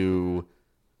happened to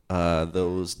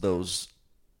those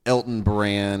Elton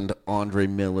Brand, Andre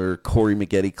Miller, Corey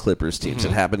Maggette Clippers teams.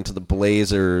 It happened to the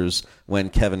Blazers when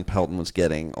Kevin Pelton was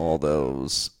getting all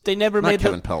those. They never made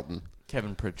Kevin Pelton.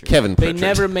 Kevin Pritchard. They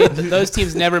never made those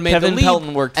teams never made Kevin the league.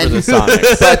 Pelton worked for the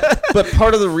Sonics. but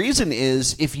part of the reason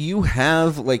is if you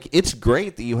have it's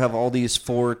great that you have all these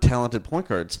 4 talented point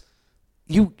guards.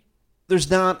 There's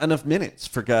not enough minutes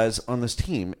for guys on this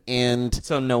team, and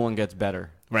so no one gets better.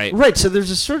 Right. So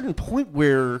there's a certain point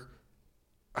where,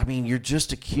 I mean, you're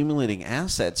just accumulating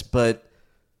assets, but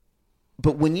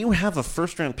when you have a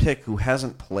first-round pick who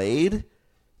hasn't played,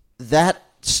 that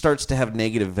starts to have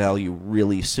negative value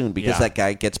really soon because that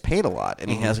guy gets paid a lot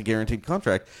and he has a guaranteed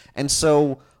contract. And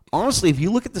so, honestly, if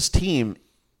you look at this team,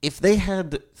 if they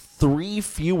had 3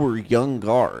 fewer young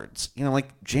guards,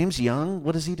 like James Young,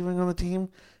 what is he doing on the team?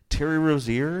 Terry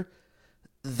Rozier,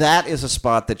 that is a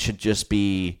spot that should just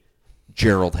be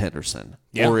Gerald Henderson.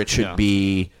 Yeah. Or it should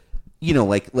be,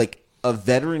 like a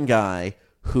veteran guy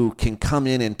who can come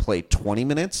in and play 20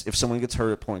 minutes if someone gets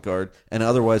hurt at point guard and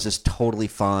otherwise is totally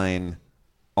fine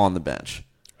on the bench.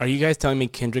 Are you guys telling me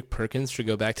Kendrick Perkins should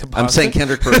go back to Boston? I'm saying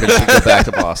Kendrick Perkins should go back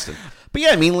to Boston. But yeah,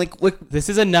 I mean, this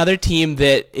is another team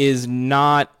that is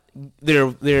not.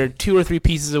 They're 2 or 3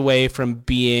 pieces away from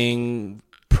being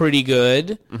pretty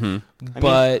good,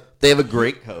 but they have a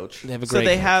great coach.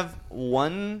 They have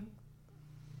one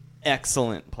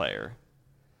excellent player,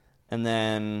 and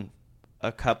then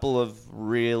a couple of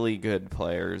really good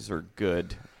players or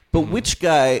good. But which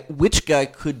guy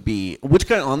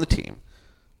on the team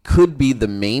could be the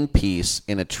main piece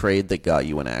in a trade that got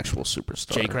you an actual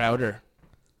superstar? Jay Crowder.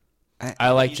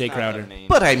 I like Jay Crowder.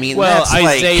 But I mean, well, that's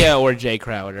Isaiah or Jay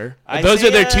Crowder. Those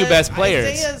are their 2 best players.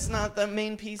 Isaiah's not the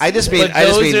main piece. Those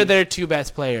are their 2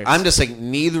 best players. I'm just saying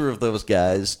neither of those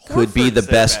guys could be the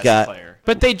best guy. Player.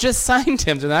 But they just signed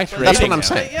him. They're not trading That's what I'm him.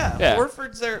 saying. Yeah,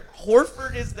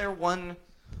 Horford is their one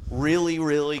really,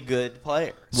 really good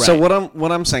players. So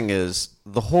what I'm saying is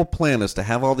the whole plan is to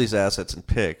have all these assets and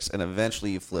picks, and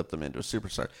eventually you flip them into a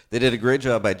superstar. They did a great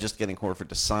job by just getting Horford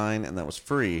to sign, and that was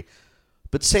free.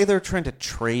 But say they're trying to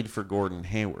trade for Gordon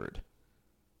Hayward.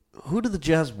 Who do the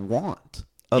Jazz want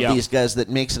of these guys that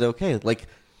makes it okay? Like,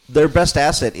 their best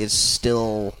asset is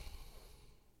still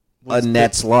a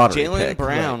Nets lottery Jaylen pick.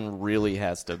 Brown really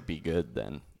has to be good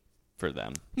then for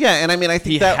them. Yeah, and I mean, I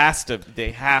think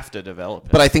They have to develop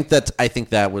it. But I think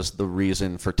that was the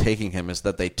reason for taking him, is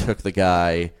that they took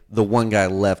the one guy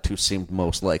left who seemed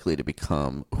most likely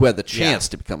to who had the chance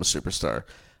to become a superstar.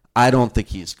 I don't think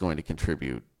he's going to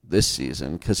contribute this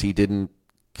season because he didn't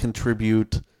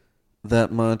contribute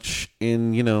that much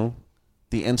in,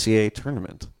 the NCAA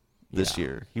tournament this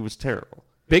year. He was terrible.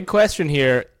 Big question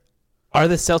here. Are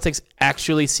the Celtics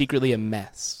actually secretly a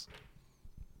mess?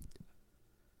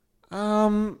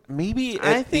 Maybe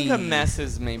I think a mess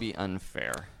is maybe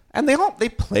unfair. And they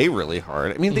play really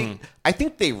hard. I mean, I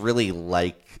think they really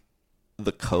like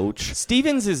the coach.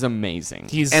 Stevens is amazing.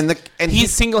 He's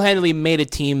single-handedly made a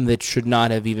team that should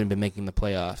not have even been making the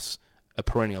playoffs a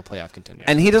perennial playoff contender.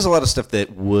 And he does a lot of stuff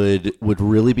that would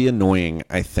really be annoying,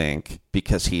 I think,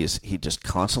 because he just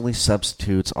constantly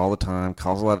substitutes all the time,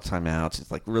 calls a lot of timeouts.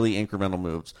 It's like really incremental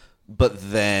moves, but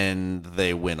then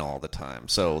they win all the time,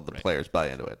 so the players buy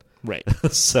into it. Right.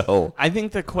 So I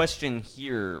think the question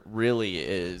here really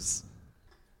is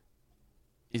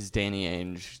Danny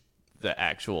Ainge the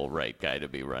actual right guy to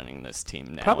be running this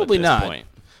team now? Probably at this not. Point?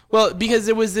 Well, because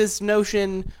there was this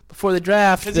notion before the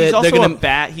draft that he's also they're going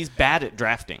to he's bad at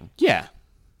drafting. Yeah,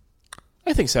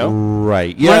 I think so.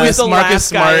 Right. Yeah, Marcus the last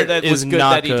Smart guy that was is good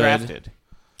not that he good. drafted.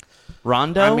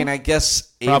 Rondo. I mean, I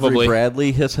guess Probably. Avery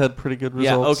Bradley has had pretty good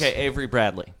results. Yeah. Okay. Avery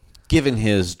Bradley. Given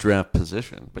his draft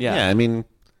position, but Yeah. I mean,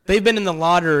 They've been in the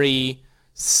lottery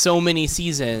so many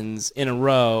seasons in a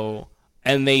row,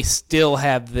 and they still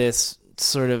have this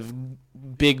sort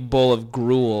of big bowl of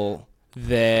gruel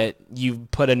that you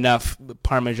put enough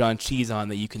Parmesan cheese on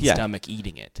that you can stomach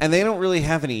eating it. and they don't really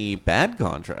have any bad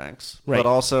contracts, Right. but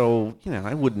also,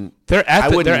 I wouldn't. They're I at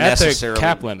the, wouldn't they're at the necessarily-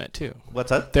 cap limit too.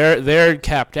 What's that? They're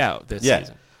capped out this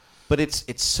season. But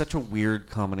it's such a weird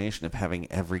combination of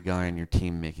having every guy on your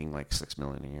team making like $6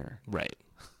 million a year. Right.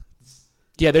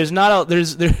 Yeah, there's not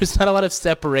a lot of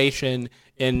separation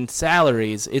in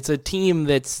salaries. It's a team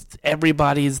that's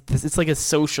it's like a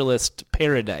socialist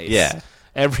paradise. Yeah.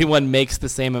 Everyone makes the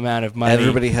same amount of money.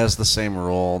 Everybody has the same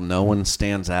role. No one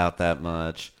stands out that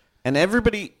much. And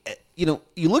everybody, you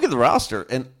look at the roster,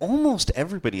 and almost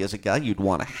everybody is a guy you'd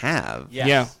want to have. Yes.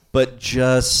 Yeah. But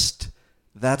just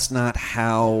that's not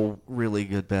how really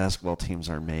good basketball teams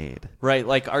are made. Right.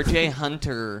 Like R.J.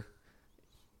 Hunter.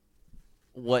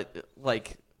 What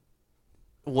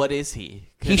is he?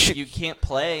 You can't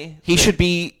play. He should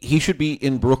be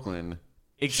in Brooklyn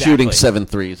Exactly. shooting 7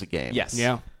 threes a game. Yes.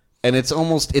 Yeah. And it's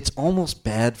almost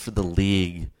bad for the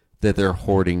league that they're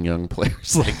hoarding young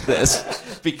players like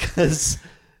this because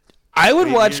I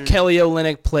would watch Kelly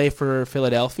Olynyk play for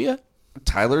Philadelphia.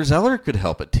 Tyler Zeller could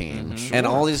help a team, and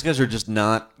all these guys are just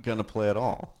not going to play at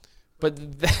all.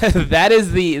 But that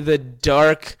is the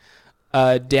dark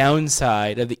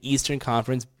downside of the Eastern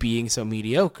Conference being so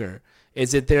mediocre.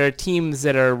 Is that there are teams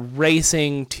that are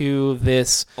racing to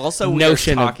this Also, we're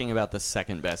notion talking about the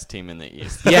second best team in the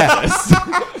East. Yes.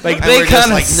 Like And they we're just kind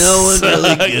of like, no one's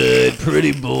really good,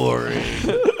 pretty boring.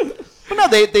 But no,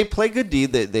 they play good D.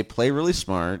 They play really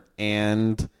smart,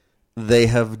 and they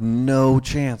have no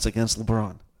chance against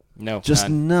LeBron. No, Just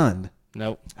none.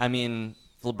 nope. I mean,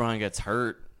 if LeBron gets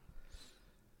hurt.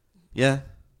 Yeah,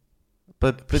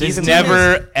 but He's even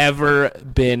never ever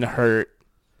been hurt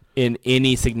in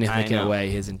any I significant know. way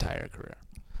his entire career.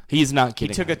 He's not He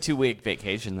kidding. took a 2-week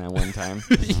vacation that one time.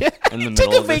 yeah, in the he middle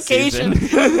took a of the vacation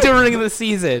season. during the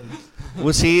season.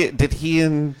 Did he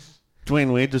and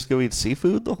Dwayne Wade just go eat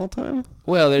seafood the whole time?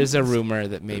 Well, there's a rumor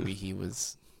that maybe he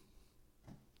was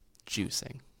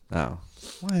juicing. Oh,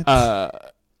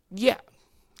 what? Yeah,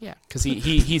 because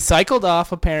he cycled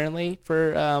off apparently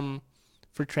for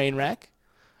Trainwreck,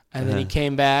 and then he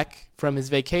came back from his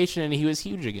vacation and he was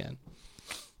huge again.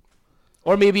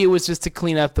 Or maybe it was just to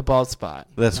clean up the bald spot.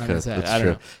 That's on good. his head. That's I don't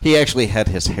true. know. He actually had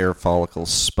his hair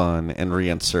follicles spun and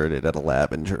reinserted at a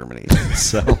lab in Germany,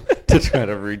 so to try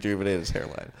to rejuvenate his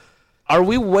hairline. Are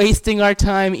we wasting our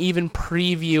time even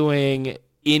previewing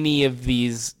any of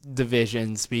these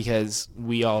divisions because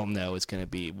we all know it's going to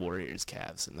be Warriors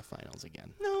Cavs in the finals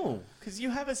again? No, because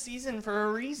you have a season for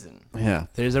a reason. Yeah,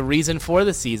 There's a reason for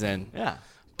the season. Yeah.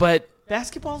 But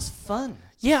Basketball's fun.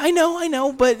 Yeah, I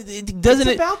know, but doesn't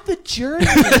It's about the journey.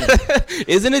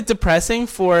 Isn't it depressing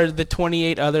for the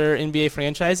 28 other NBA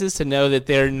franchises to know that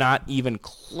they're not even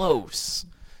close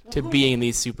to being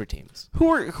these super teams?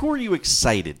 Who are you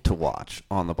excited to watch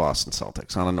on the Boston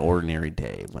Celtics on an ordinary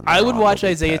day? When I would watch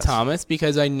Isaiah Pass? Thomas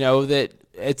because I know that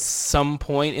at some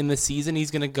point in the season he's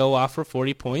going to go off for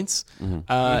 40 points in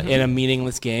a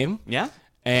meaningless game. Yeah.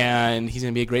 And he's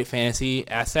going to be a great fantasy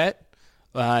asset.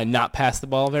 Not pass the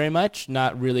ball very much,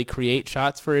 not really create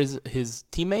shots for his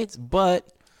teammates, but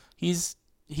he's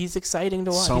exciting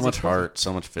to watch. So He's much explosive. heart,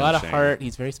 so much A finishing. lot of heart.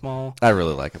 He's very small. I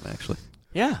really like him, actually.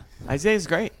 Yeah. Isaiah's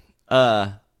great.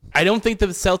 I don't think the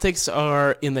Celtics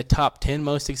are in the top 10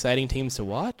 most exciting teams to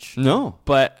watch. No.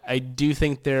 But I do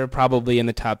think they're probably in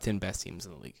the top 10 best teams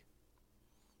in the league.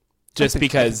 Just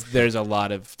because there's a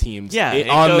lot of teams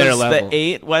on their level. The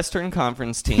 8 Western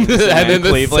Conference teams And and then the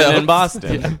Cleveland Celtics. and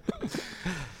Boston.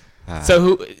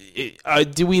 So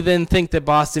do we then think that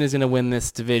Boston is going to win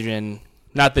this division?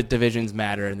 Not that divisions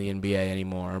matter in the NBA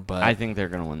anymore, but I think they're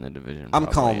going to win the division. I'm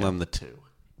probably, calling yeah. them the 2.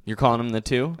 You're calling them the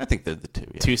 2? I think they're the 2.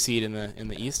 Yeah. 2 seed in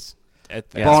the East.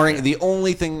 Barring the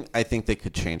only thing I think they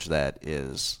could change that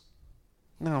is,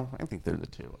 no, I think they're the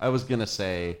 2. I was gonna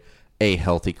say a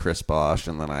healthy Chris Bosh,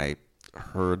 and then I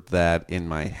heard that in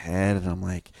my head, and I'm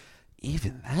like,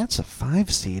 even that's a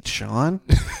 5 seed, Sean.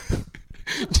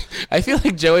 I feel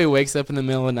like Joey wakes up in the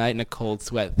middle of the night in a cold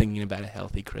sweat thinking about a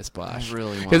healthy Chris Bosh. I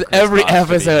really want because Chris every Bosh to be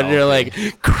episode you're healthy.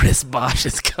 like, Chris Bosh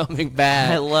is coming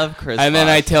back. I love Chris and then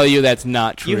Bosh. I tell you that's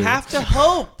not true. You have to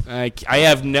hope. I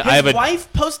have no. I have His a.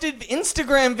 wife posted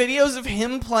Instagram videos of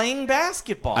him playing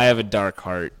basketball. I have a dark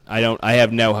heart. I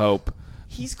have no hope.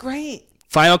 He's great.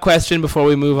 Final question before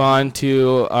we move on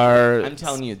to our. I'm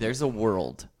telling you, there's a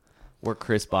world where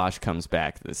Chris Bosh comes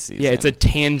back this season. Yeah, it's a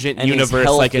tangent And he's universe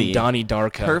like in healthy, Donnie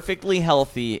Darko. perfectly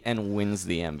healthy, and wins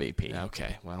the MVP.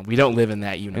 Okay, well, we don't live in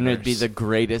that universe. And it'd be the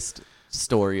greatest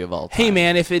story of all time. Hey,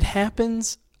 man, if it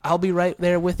happens, I'll be right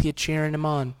there with you cheering him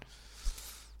on.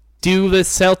 Do the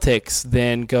Celtics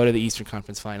then go to the Eastern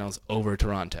Conference Finals over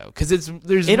Toronto? Because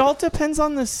It all depends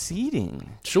on the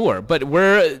seeding. Sure, but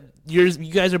you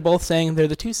guys are both saying they're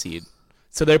the 2 seed,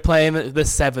 so they're playing the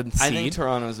 7th seed. I think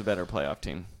Toronto's a better playoff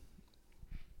team.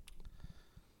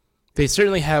 They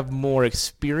certainly have more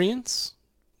experience.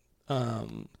 They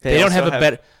don't also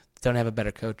have a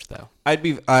better coach though.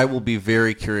 I will be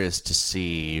very curious to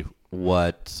see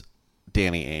what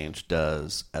Danny Ainge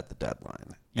does at the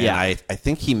deadline. And Yeah. I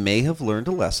think he may have learned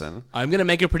a lesson. I'm gonna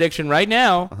make a prediction right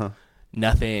now.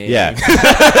 Nothing. Yeah.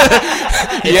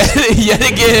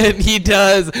 yet again, he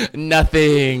does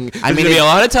nothing. There's mean, gonna be a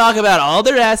lot of talk about all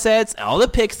their assets, all the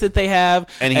picks that they have,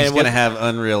 And he's what- going to have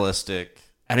unrealistic.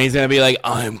 and he's gonna be like,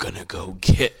 I'm gonna go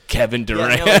get Kevin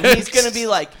Durant. Yeah, no, and he's going to be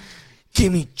like,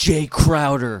 give me Jay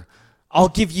Crowder. I'll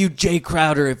give you Jay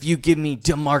Crowder if you give me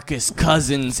DeMarcus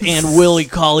Cousins and Willie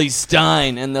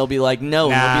Cauley-Stein. And they'll be like, no.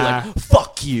 Nah. And they'll be like,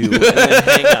 fuck you. And then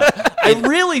hang up. I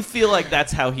really feel like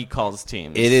that's how he calls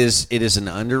teams. It is an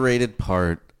underrated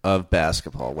part of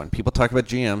basketball. When people talk about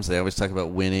GMs, they always talk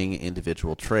about winning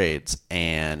individual trades.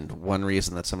 And one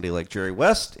reason that somebody like Jerry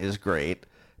West is great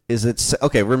is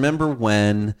okay, remember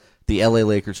when the LA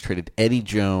Lakers traded Eddie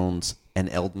Jones and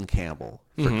Eldon Campbell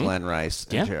for Glenn Rice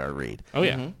and J.R. Reed? Oh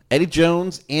yeah. Eddie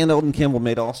Jones and Eldon Campbell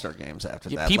made All-Star games after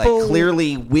that. people- Like,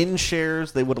 clearly, win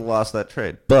shares, they would have lost that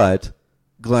trade. But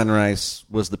Glenn Rice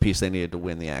was the piece they needed to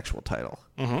win the actual title.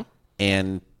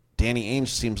 And Danny Ainge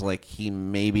seems like he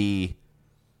maybe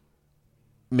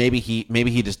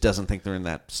he just doesn't think they're in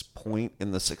that point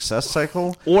in the success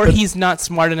cycle. Or he's not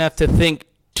smart enough to think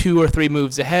 2 or 3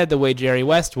 moves ahead the way Jerry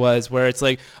West was, where it's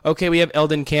like, okay, we have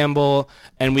Eldon Campbell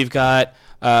and we've got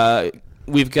Eddie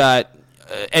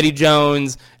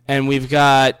Jones and we've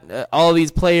got all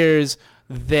these players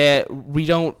that we're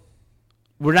not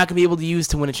going to be able to use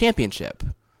to win a championship.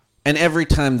 And every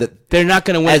time that They're not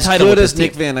going to win as a title good with as this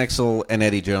Nick team. Van Exel and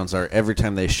Eddie Jones are, every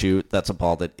time they shoot, that's a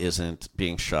ball that isn't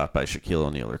being shot by Shaquille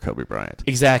O'Neal or Kobe Bryant.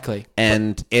 Exactly.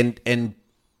 And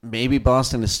maybe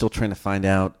Boston is still trying to find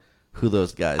out who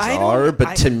those guys I don't- are, but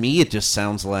I- to me it just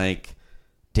sounds like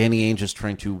Danny Ainge is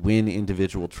trying to win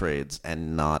individual trades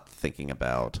and not thinking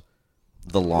about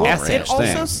the long Yes, range It also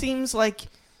thing. seems like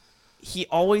he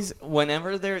always,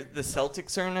 whenever the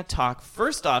Celtics are in a talk,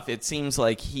 first off, it seems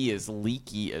like he is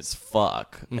leaky as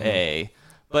fuck, A.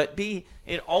 But B,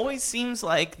 it always seems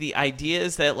like the idea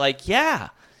is that, like, yeah,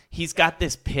 he's got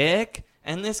this pick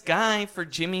and this guy for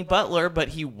Jimmy Butler, but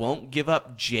he won't give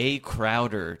up Jay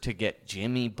Crowder to get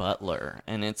Jimmy Butler.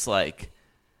 And it's like,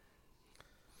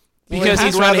 Because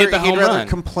he's trying to hit the home he'd rather run.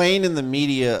 complain in the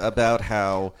media about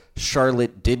how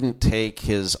Charlotte didn't take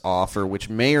his offer, which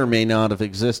may or may not have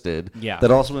existed,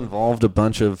 that also involved a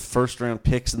bunch of first-round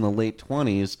picks in the late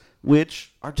 20s,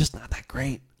 which are just not that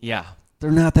great. Yeah.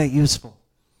 They're not that useful.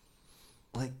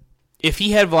 Like, if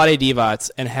he had Vlade Divac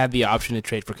and had the option to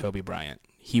trade for Kobe Bryant,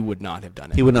 he would not have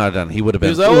done it. He would not have done it. He would have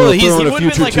been, he would a have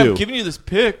future been like, two. I'm giving you this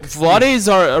pick. Vlade's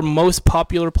our most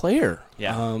popular player.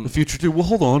 Yeah. The future two. We'll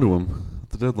hold on to him at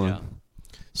the deadline. Yeah.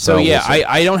 So, we'll see.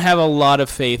 I don't have a lot of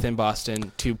faith in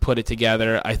Boston to put it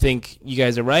together. I think you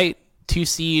guys are right. 2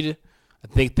 seed. I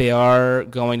think they are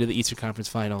going to the Eastern Conference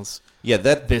Finals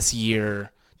this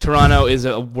year. Toronto is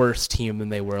a worse team than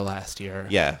they were last year.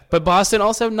 Yeah. But Boston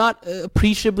also not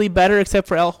appreciably better except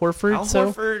for Al Horford. Al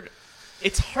Horford,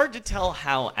 it's hard to tell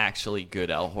how actually good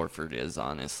Al Horford is,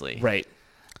 honestly. Right.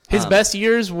 His best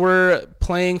years were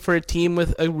playing for a team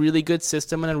with a really good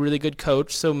system and a really good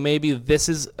coach, so maybe this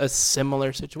is a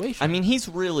similar situation. I mean, he's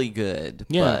really good,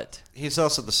 Yeah. but He's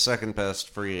also the second best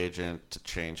free agent to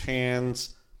change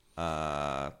hands.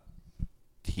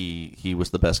 He was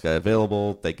the best guy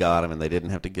available. They got him, and they didn't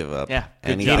have to give up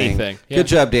anything. Yeah. Good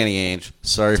job, Danny Ainge.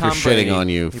 Sorry Tom for shitting Brady. on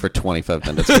you for 25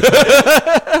 minutes.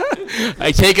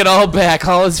 I take it all back.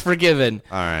 All is forgiven.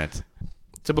 All right.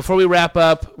 So before we wrap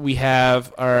up, we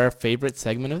have our favorite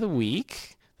segment of the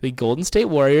week. The Golden State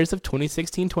Warriors of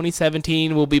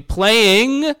 2016-2017 will be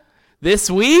playing this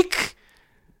week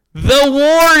the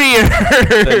Warriors.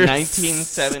 the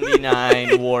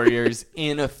 1979 Warriors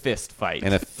in a fist fight.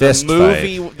 In a fist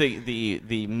fight. fight.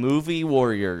 The movie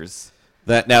Warriors.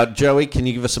 Now, Joey, can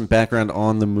you give us some background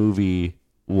on the movie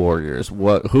Warriors?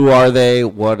 Who are they?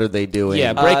 What are they doing?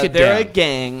 Yeah, break it they're down. a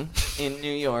gang in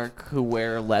New York who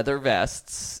wear leather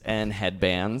vests and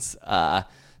headbands.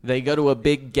 They go to a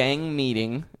big gang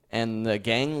meeting, and the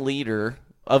gang leader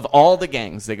of all the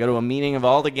gangs, they go to a meeting of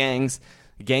all the gangs.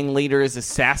 The gang leader is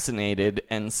assassinated,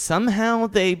 and somehow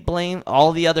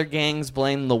all the other gangs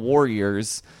blame the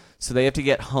Warriors, so they have to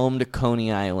get home to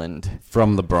Coney Island.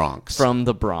 From the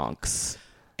Bronx.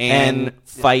 And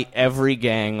fight every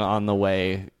gang on the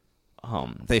way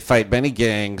home. They fight many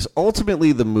gangs.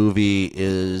 Ultimately, the movie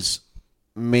is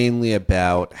mainly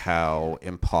about how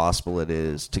impossible it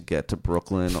is to get to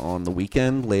Brooklyn on the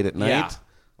weekend, late at night,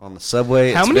 on the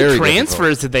subway. How It's many very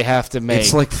transfers difficult. did they have to make?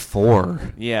 It's like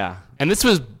 4. Yeah. And this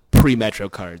was pre-Metro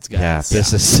cards, guys. Yeah,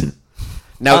 this is...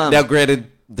 Now,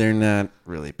 granted, they're not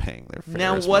really paying their fares.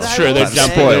 Now, what I Sure, will they're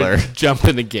say- they're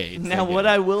jumping the gate. Now, what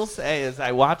I will say is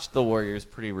I watched the Warriors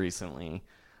pretty recently,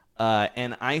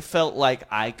 and I felt like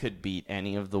I could beat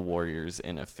any of the Warriors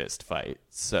in a fist fight.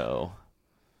 So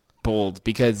Bold,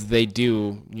 because they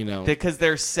do, because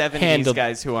they're 70s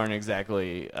guys who aren't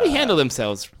exactly... they handle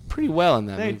themselves pretty well in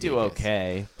that They movie, do I guess.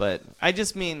 okay, but I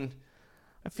just mean...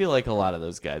 I feel like a lot of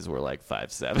those guys were like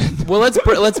 5'7". Well,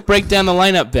 let's break down the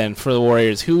lineup then for the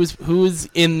Warriors. Who's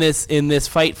in this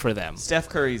fight for them? Steph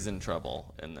Curry's in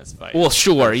trouble in this fight. Well,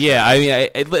 sure, yeah. I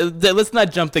mean, let's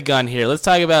not jump the gun here. Let's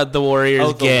talk about the Warriors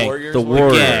Oh, the gang. Warriors The were-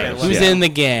 Warriors. Yeah, Who's yeah. in the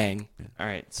gang? All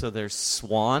right, so there's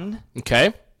Swan.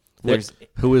 Okay. There's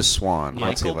Who is Swan?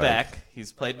 What's he Michael like? Beck.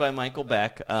 He's played by Michael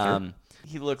Beck.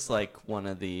 He looks like one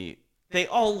of the... They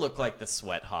all look like the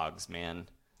Sweat Hogs, man.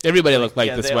 Everybody looked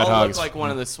like the they Sweat all Hogs. look like one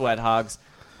of the Sweat Hogs.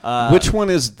 Which one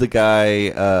is the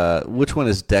guy... which one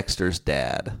is Dexter's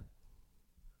dad?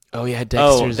 Oh, yeah,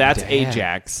 Dexter's that's dad.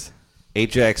 Ajax.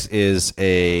 Ajax is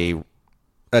a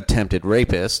attempted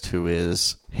rapist who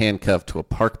is handcuffed to a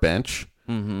park bench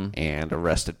and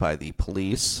arrested by the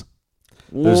police.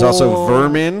 There's also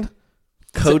Vermin,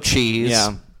 Cochise,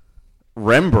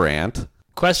 Rembrandt.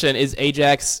 Question, is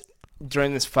Ajax,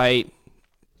 during this fight,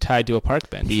 tied to a park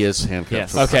bench? He is handcuffed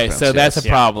Yes. to a park Okay, bench, so that's yes. a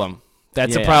problem.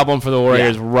 That's a Yeah. problem for the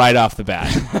Warriors right off the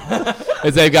bat.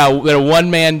 As they're one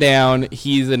man down.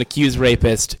 He's an accused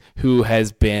rapist who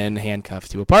has been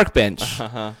handcuffed to a park bench.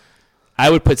 I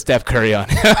would put Steph Curry on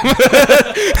him.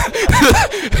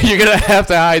 You're going to have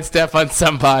to hide Steph on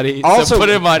somebody. Also- so put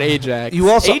him on Ajax. You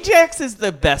also... Ajax is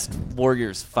the best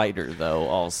Warriors fighter, though,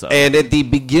 also. And at the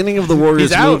beginning of the Warriors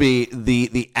He's out. movie,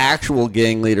 the actual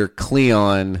gang leader,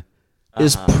 Cleon,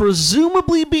 is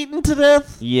presumably beaten to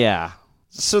death. yeah.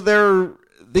 So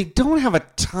they don't have a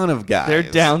ton of guys. They're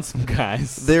down some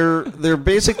guys. They're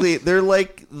basically they're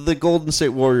like the Golden State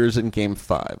Warriors in Game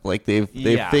 5. Like they're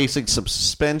facing some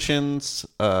suspensions.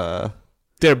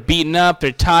 They're beaten up.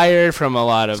 They're tired from a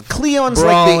lot of Cleon's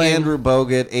brawling. like the Andrew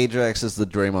Bogut. Ajax is the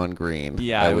Draymond Green.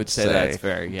 Yeah, I would say that's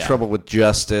fair, yeah. Trouble with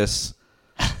justice.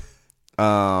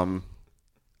 Well,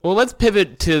 let's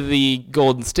pivot to the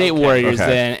Golden State Warriors okay.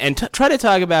 then and try to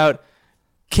talk about,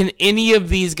 can any of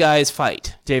these guys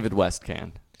fight? David West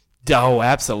can. Oh,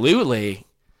 absolutely.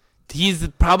 He's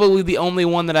probably the only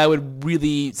one that I would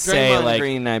really say Draymond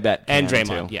Green, I bet, and can,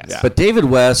 Draymond, too. yes. Yeah. But David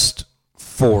West,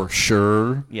 for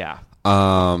sure. Yeah.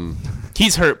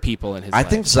 He's hurt people in his I life.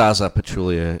 think Zaza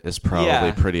Pachulia is probably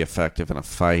Yeah. pretty effective in a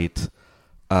fight.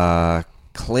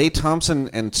 Klay Thompson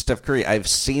and Steph Curry, I've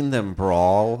seen them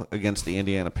brawl against the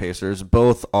Indiana Pacers.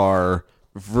 Both are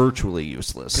virtually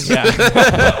useless. Yeah.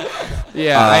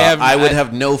 Yeah, I would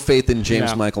have no faith in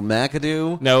James No. Michael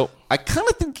McAdoo. No. I kind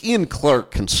of think Ian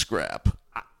Clark can scrap.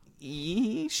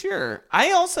 Sure.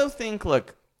 I also think,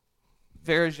 look,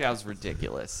 Varejão's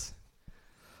ridiculous.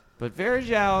 But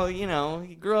Varejão,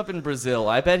 he grew up in Brazil.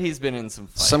 I bet he's been in some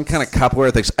fights. Some kind of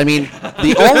capoeira things. I mean,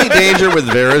 the only danger with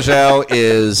Varejão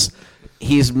is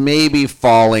he's maybe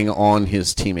falling on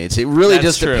his teammates. It really That's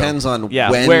just true. depends on where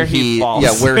when he falls.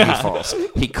 Yeah, where he falls.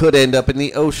 He could end up in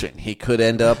the ocean. He could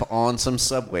end up on some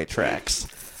subway tracks.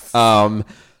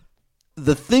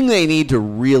 The thing they need to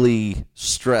really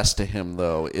stress to him,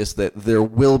 though, is that there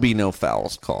will be no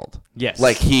fouls called. Yes.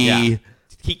 Like He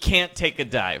can't take a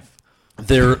dive.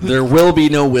 There will be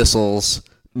no whistles.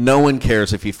 No one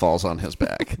cares if he falls on his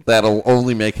back. That'll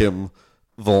only make him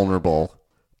vulnerable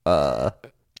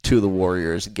to the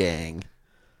Warriors gang.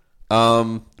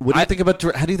 What do you think about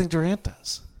how do you think Durant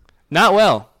does? Not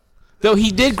well. Though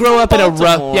he did grow up in a rough.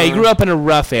 Baltimore. Yeah, he grew up in a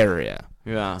rough area.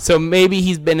 Yeah. So maybe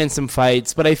he's been in some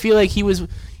fights, but I feel like he was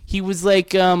like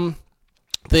the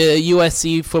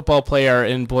USC football player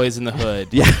in Boys in the Hood.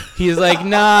 Yeah. He's like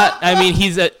not. I mean,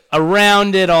 he's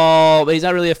around it all, but he's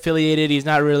not really affiliated. He's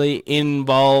not really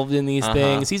involved in these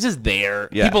things. He's just there.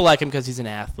 Yeah. People like him because he's an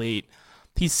athlete.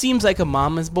 He seems like a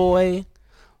mama's boy.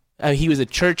 He was a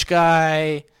church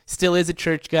guy. Still is a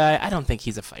church guy. I don't think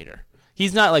he's a fighter.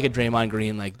 He's not like a Draymond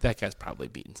Green. Like, that guy's probably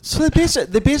beaten some. So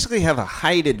they basically have a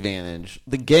height advantage.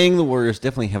 The gang, the Warriors,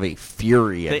 definitely have a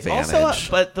fury advantage.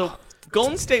 But the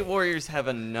Golden State Warriors have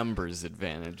a numbers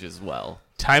advantage as well.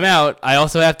 Timeout. I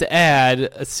also have to add,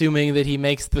 assuming that he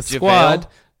makes the squad.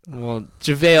 Well,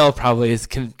 JaVale probably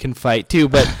can fight too,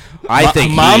 but I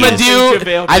think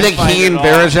Mamadou. I think he and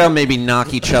Varejão maybe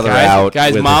knock each other out.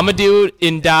 Guys, with Mamadou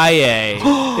Ndiaye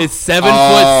is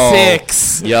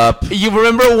 7'6". Yup. You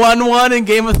remember 1-1 in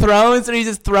Game of Thrones, and he's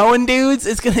just throwing dudes?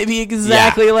 It's going to be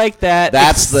exactly like that,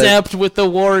 except with the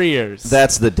Warriors.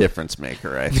 That's the difference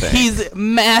maker, I think. He's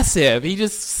massive. He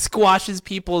just squashes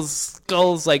people's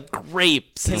skulls like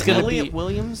grapes. Can It's gonna Elliot be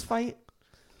Williams fight?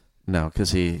 No,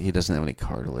 because he doesn't have any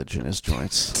cartilage in his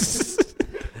joints.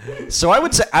 So I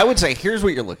would say here's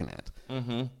what you're looking at.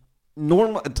 Mm-hmm.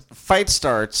 Normal fight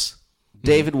starts.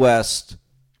 David West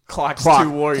clocks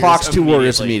two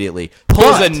Warriors immediately.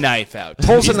 pulls a knife out.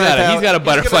 He's got a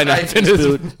butterfly knife in his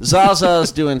boot.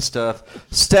 Zaza's doing stuff.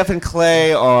 Steph and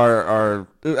Klay are.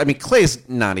 I mean, Klay's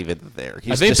not even there.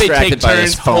 He's I think they distracted take by turns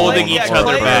his phone. holding each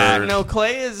other back. No,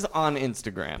 Klay is on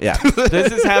Instagram. Yeah.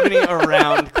 This is happening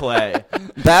around Klay.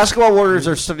 Basketball Warriors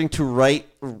are starting to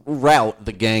route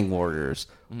the Gang Warriors.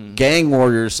 Gang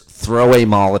Warriors throw a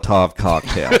Molotov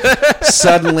cocktail.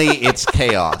 Suddenly, it's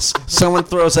chaos. Someone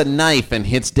throws a knife and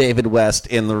hits David West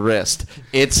in the wrist.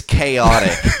 It's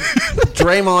chaotic.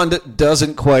 Draymond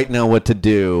doesn't quite know what to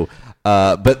do.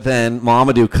 But then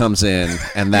Mamadou comes in,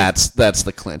 and that's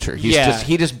the clincher. He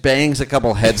just bangs a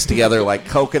couple heads together like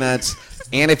coconuts,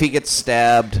 and if he gets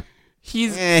stabbed,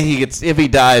 if he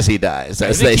dies, he dies,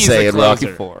 as they say in Rocky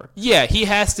IV. Yeah, he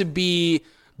has to be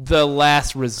the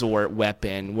last resort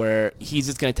weapon where he's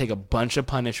just going to take a bunch of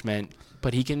punishment,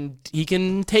 but he can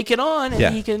take it on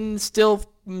and he can still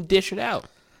dish it out.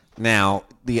 Now,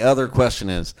 the other question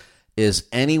is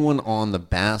anyone on the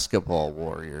Basketball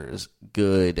Warriors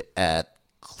good at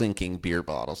clinking beer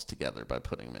bottles together by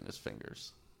putting them in his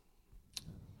fingers?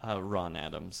 Ron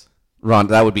Adams.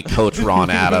 That would be Coach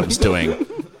Ron Adams doing,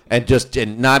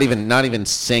 and not even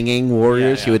singing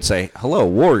Warriors. Yeah. He would say, "Hello,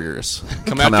 Warriors,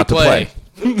 Come out to play."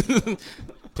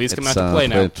 Please come out to play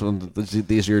now.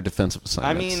 These are your defensive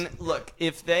assignments. I mean, look,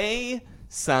 if they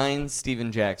sign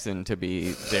Steven Jackson to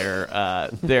be their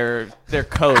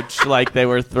coach, like they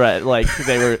were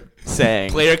saying,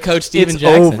 Player coach Steven it's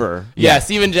Jackson. over. Yeah,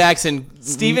 Steven Jackson.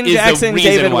 Steven is Jackson, the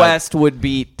reason David why. West would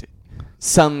beat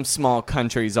some small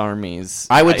country's armies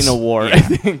in a war. Yeah. I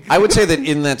think. I would say that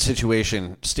in that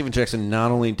situation, Steven Jackson not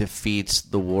only defeats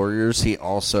the Warriors, he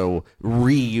also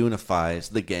reunifies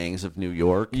the gangs of New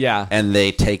York. Yeah. And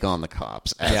they take on the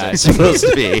cops, as it's supposed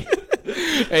to be.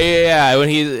 Yeah, when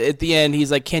he's at the end,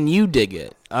 he's like, "Can you dig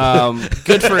it?"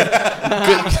 Good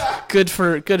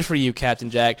for you, Captain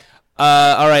Jack.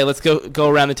 All right, let's go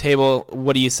around the table.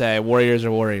 What do you say, Warriors or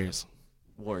Warriors?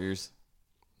 Warriors.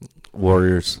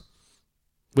 Warriors.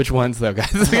 Which ones, though,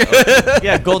 guys?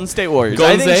 Yeah, Golden State Warriors.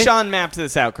 Golden I think State? Sean mapped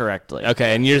this out correctly.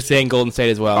 Okay, and you're saying Golden State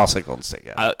as well. I'll say Golden State,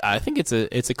 yeah. I think it's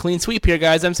a clean sweep here,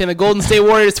 guys. I'm saying the Golden State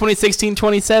Warriors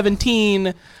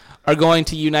 2016-2017 are going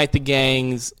to unite the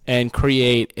gangs and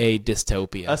create a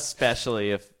dystopia.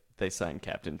 Especially if they sign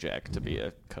Captain Jack to be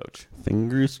a coach.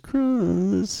 Fingers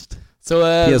crossed. So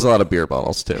he has a lot of beer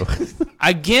bottles, too.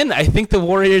 Again, I think the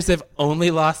Warriors have only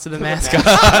lost to the mascot.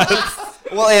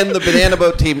 Well, and the banana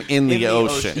boat team in the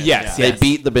ocean. Yes, They yes.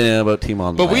 beat the banana boat team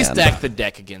on But land. we stacked the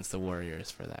deck against the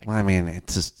Warriors for that. Well, I mean,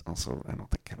 it's just also, I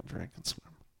don't think Kevin Durant can swim.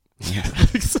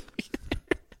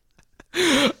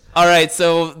 All right,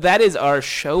 so that is our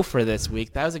show for this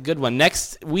week. That was a good one.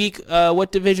 Next week,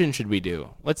 what division should we do?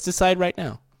 Let's decide right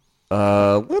now.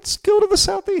 Let's go to the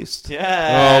Southeast.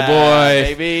 Yeah. Oh,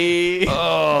 boy. Baby.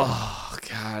 Oh,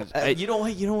 God. You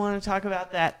don't want to talk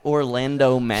about that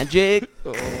Orlando Magic?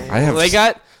 They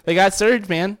got Surge,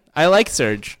 man. I like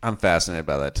Surge. I'm fascinated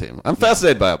by that team. I'm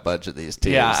fascinated by a bunch of these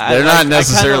teams. Yeah, They're not I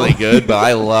necessarily kinda- good,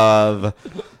 but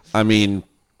I mean,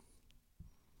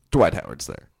 Dwight Howard's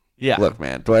there. Yeah. Look,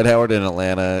 man, Dwight Howard in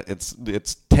Atlanta, it's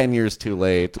 10 years too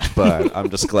late, but I'm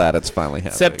just glad it's finally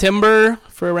happening. September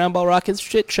for Round Ball Rockets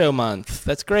Shit Show Month.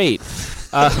 That's great.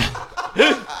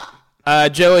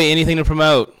 Joey, anything to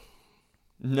promote?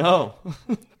 No.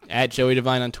 At Joey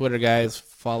Devine on Twitter, guys.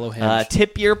 Follow him.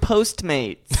 Tip your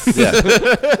Postmates.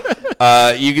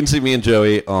 Yeah. You can see me and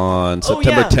Joey on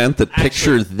September 10th at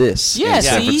Picture This in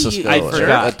San Francisco. I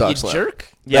forgot. At Docs You Lab. jerk.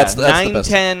 Yeah, That's the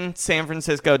best. 9:10 San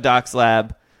Francisco Docs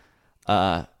Lab,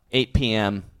 8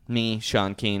 p.m. Me,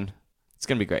 Sean Keane. It's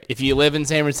going to be great. If you live in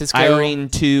San Francisco, Irene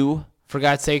 2, for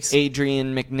God's sakes,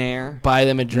 Adrian McNair. buy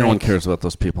them a drink. No one cares about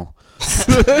those people.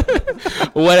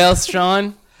 What else,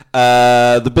 Sean?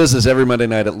 The Business every Monday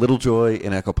night at Little Joy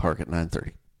in Echo Park at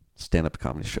 9:30. Stand-up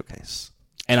comedy showcase.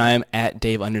 And I am at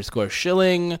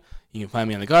Dave_Schilling. You can find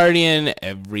me on The Guardian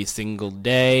every single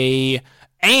day.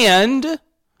 And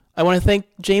I want to thank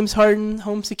James Harden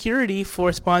Home Security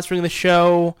for sponsoring the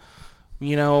show.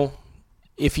 You know,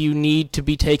 if you need to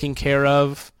be taken care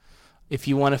of, if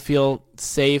you want to feel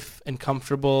safe and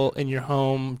comfortable in your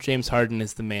home, James Harden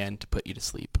is the man to put you to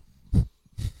sleep.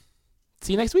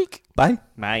 See you next week. Bye.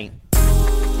 Bye.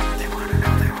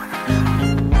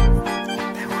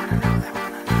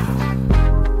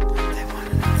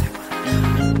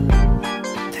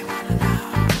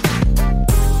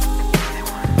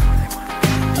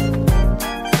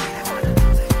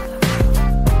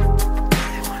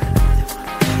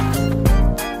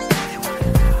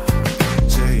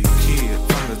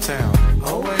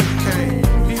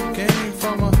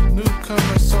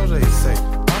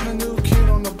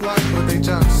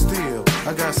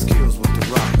 I got skills with the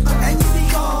rock. And you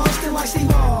be Austin like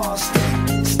Steve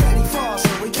Austin. Steady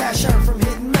flossing, we cash out from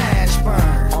hit and mash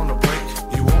burn. On the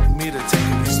break, you want me to take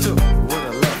it? He stood with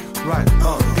a left, right,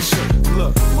 he should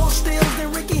look. More steals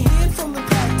than Ricky Hand from the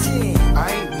Pac-10.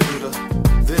 I ain't new to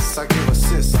this, I give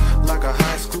assists like a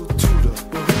high school tutor.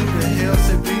 But who the hell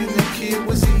said being a kid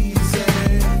was easy?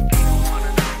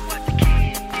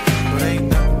 But ain't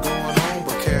nothing going on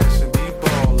but cash and be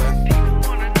ballin'.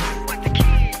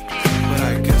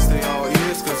 I guess they all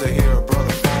is cause they hear a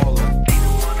brother falling.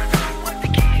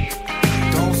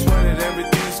 Don't sweat it,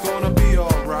 everything's gonna be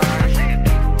alright.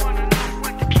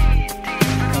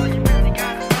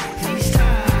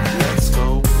 Let's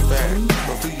go back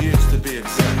a few years to be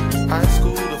exact. High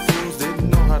school, the fools didn't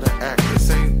know how to act. This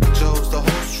ain't Joe's, the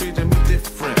whole street treated me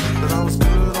different. But I was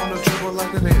good on the dribble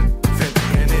like an infant.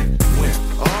 And it went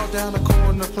all down the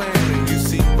corner playing. And you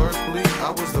see Berkeley,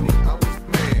 I was the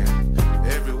man.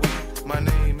 Every week, my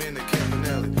name in the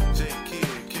Campanelli. J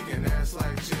Kidd kicking ass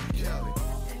like Jim Kelly.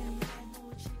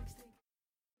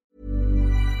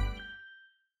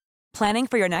 Planning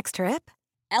for your next trip?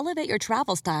 Elevate your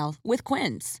travel style with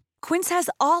Quince. Quince has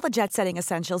all the jet-setting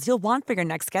essentials you'll want for your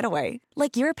next getaway,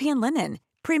 like European linen,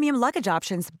 premium luggage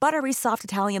options, buttery soft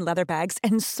Italian leather bags,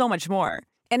 and so much more.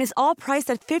 And is all priced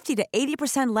at 50 to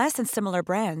 80% less than similar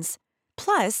brands.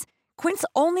 Plus, Quince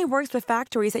only works with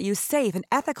factories that use safe and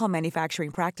ethical manufacturing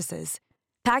practices.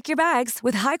 Pack your bags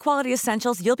with high-quality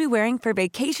essentials you'll be wearing for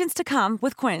vacations to come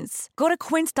with Quince. Go to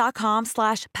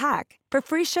quince.com/pack for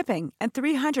free shipping and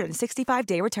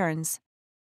 365-day returns.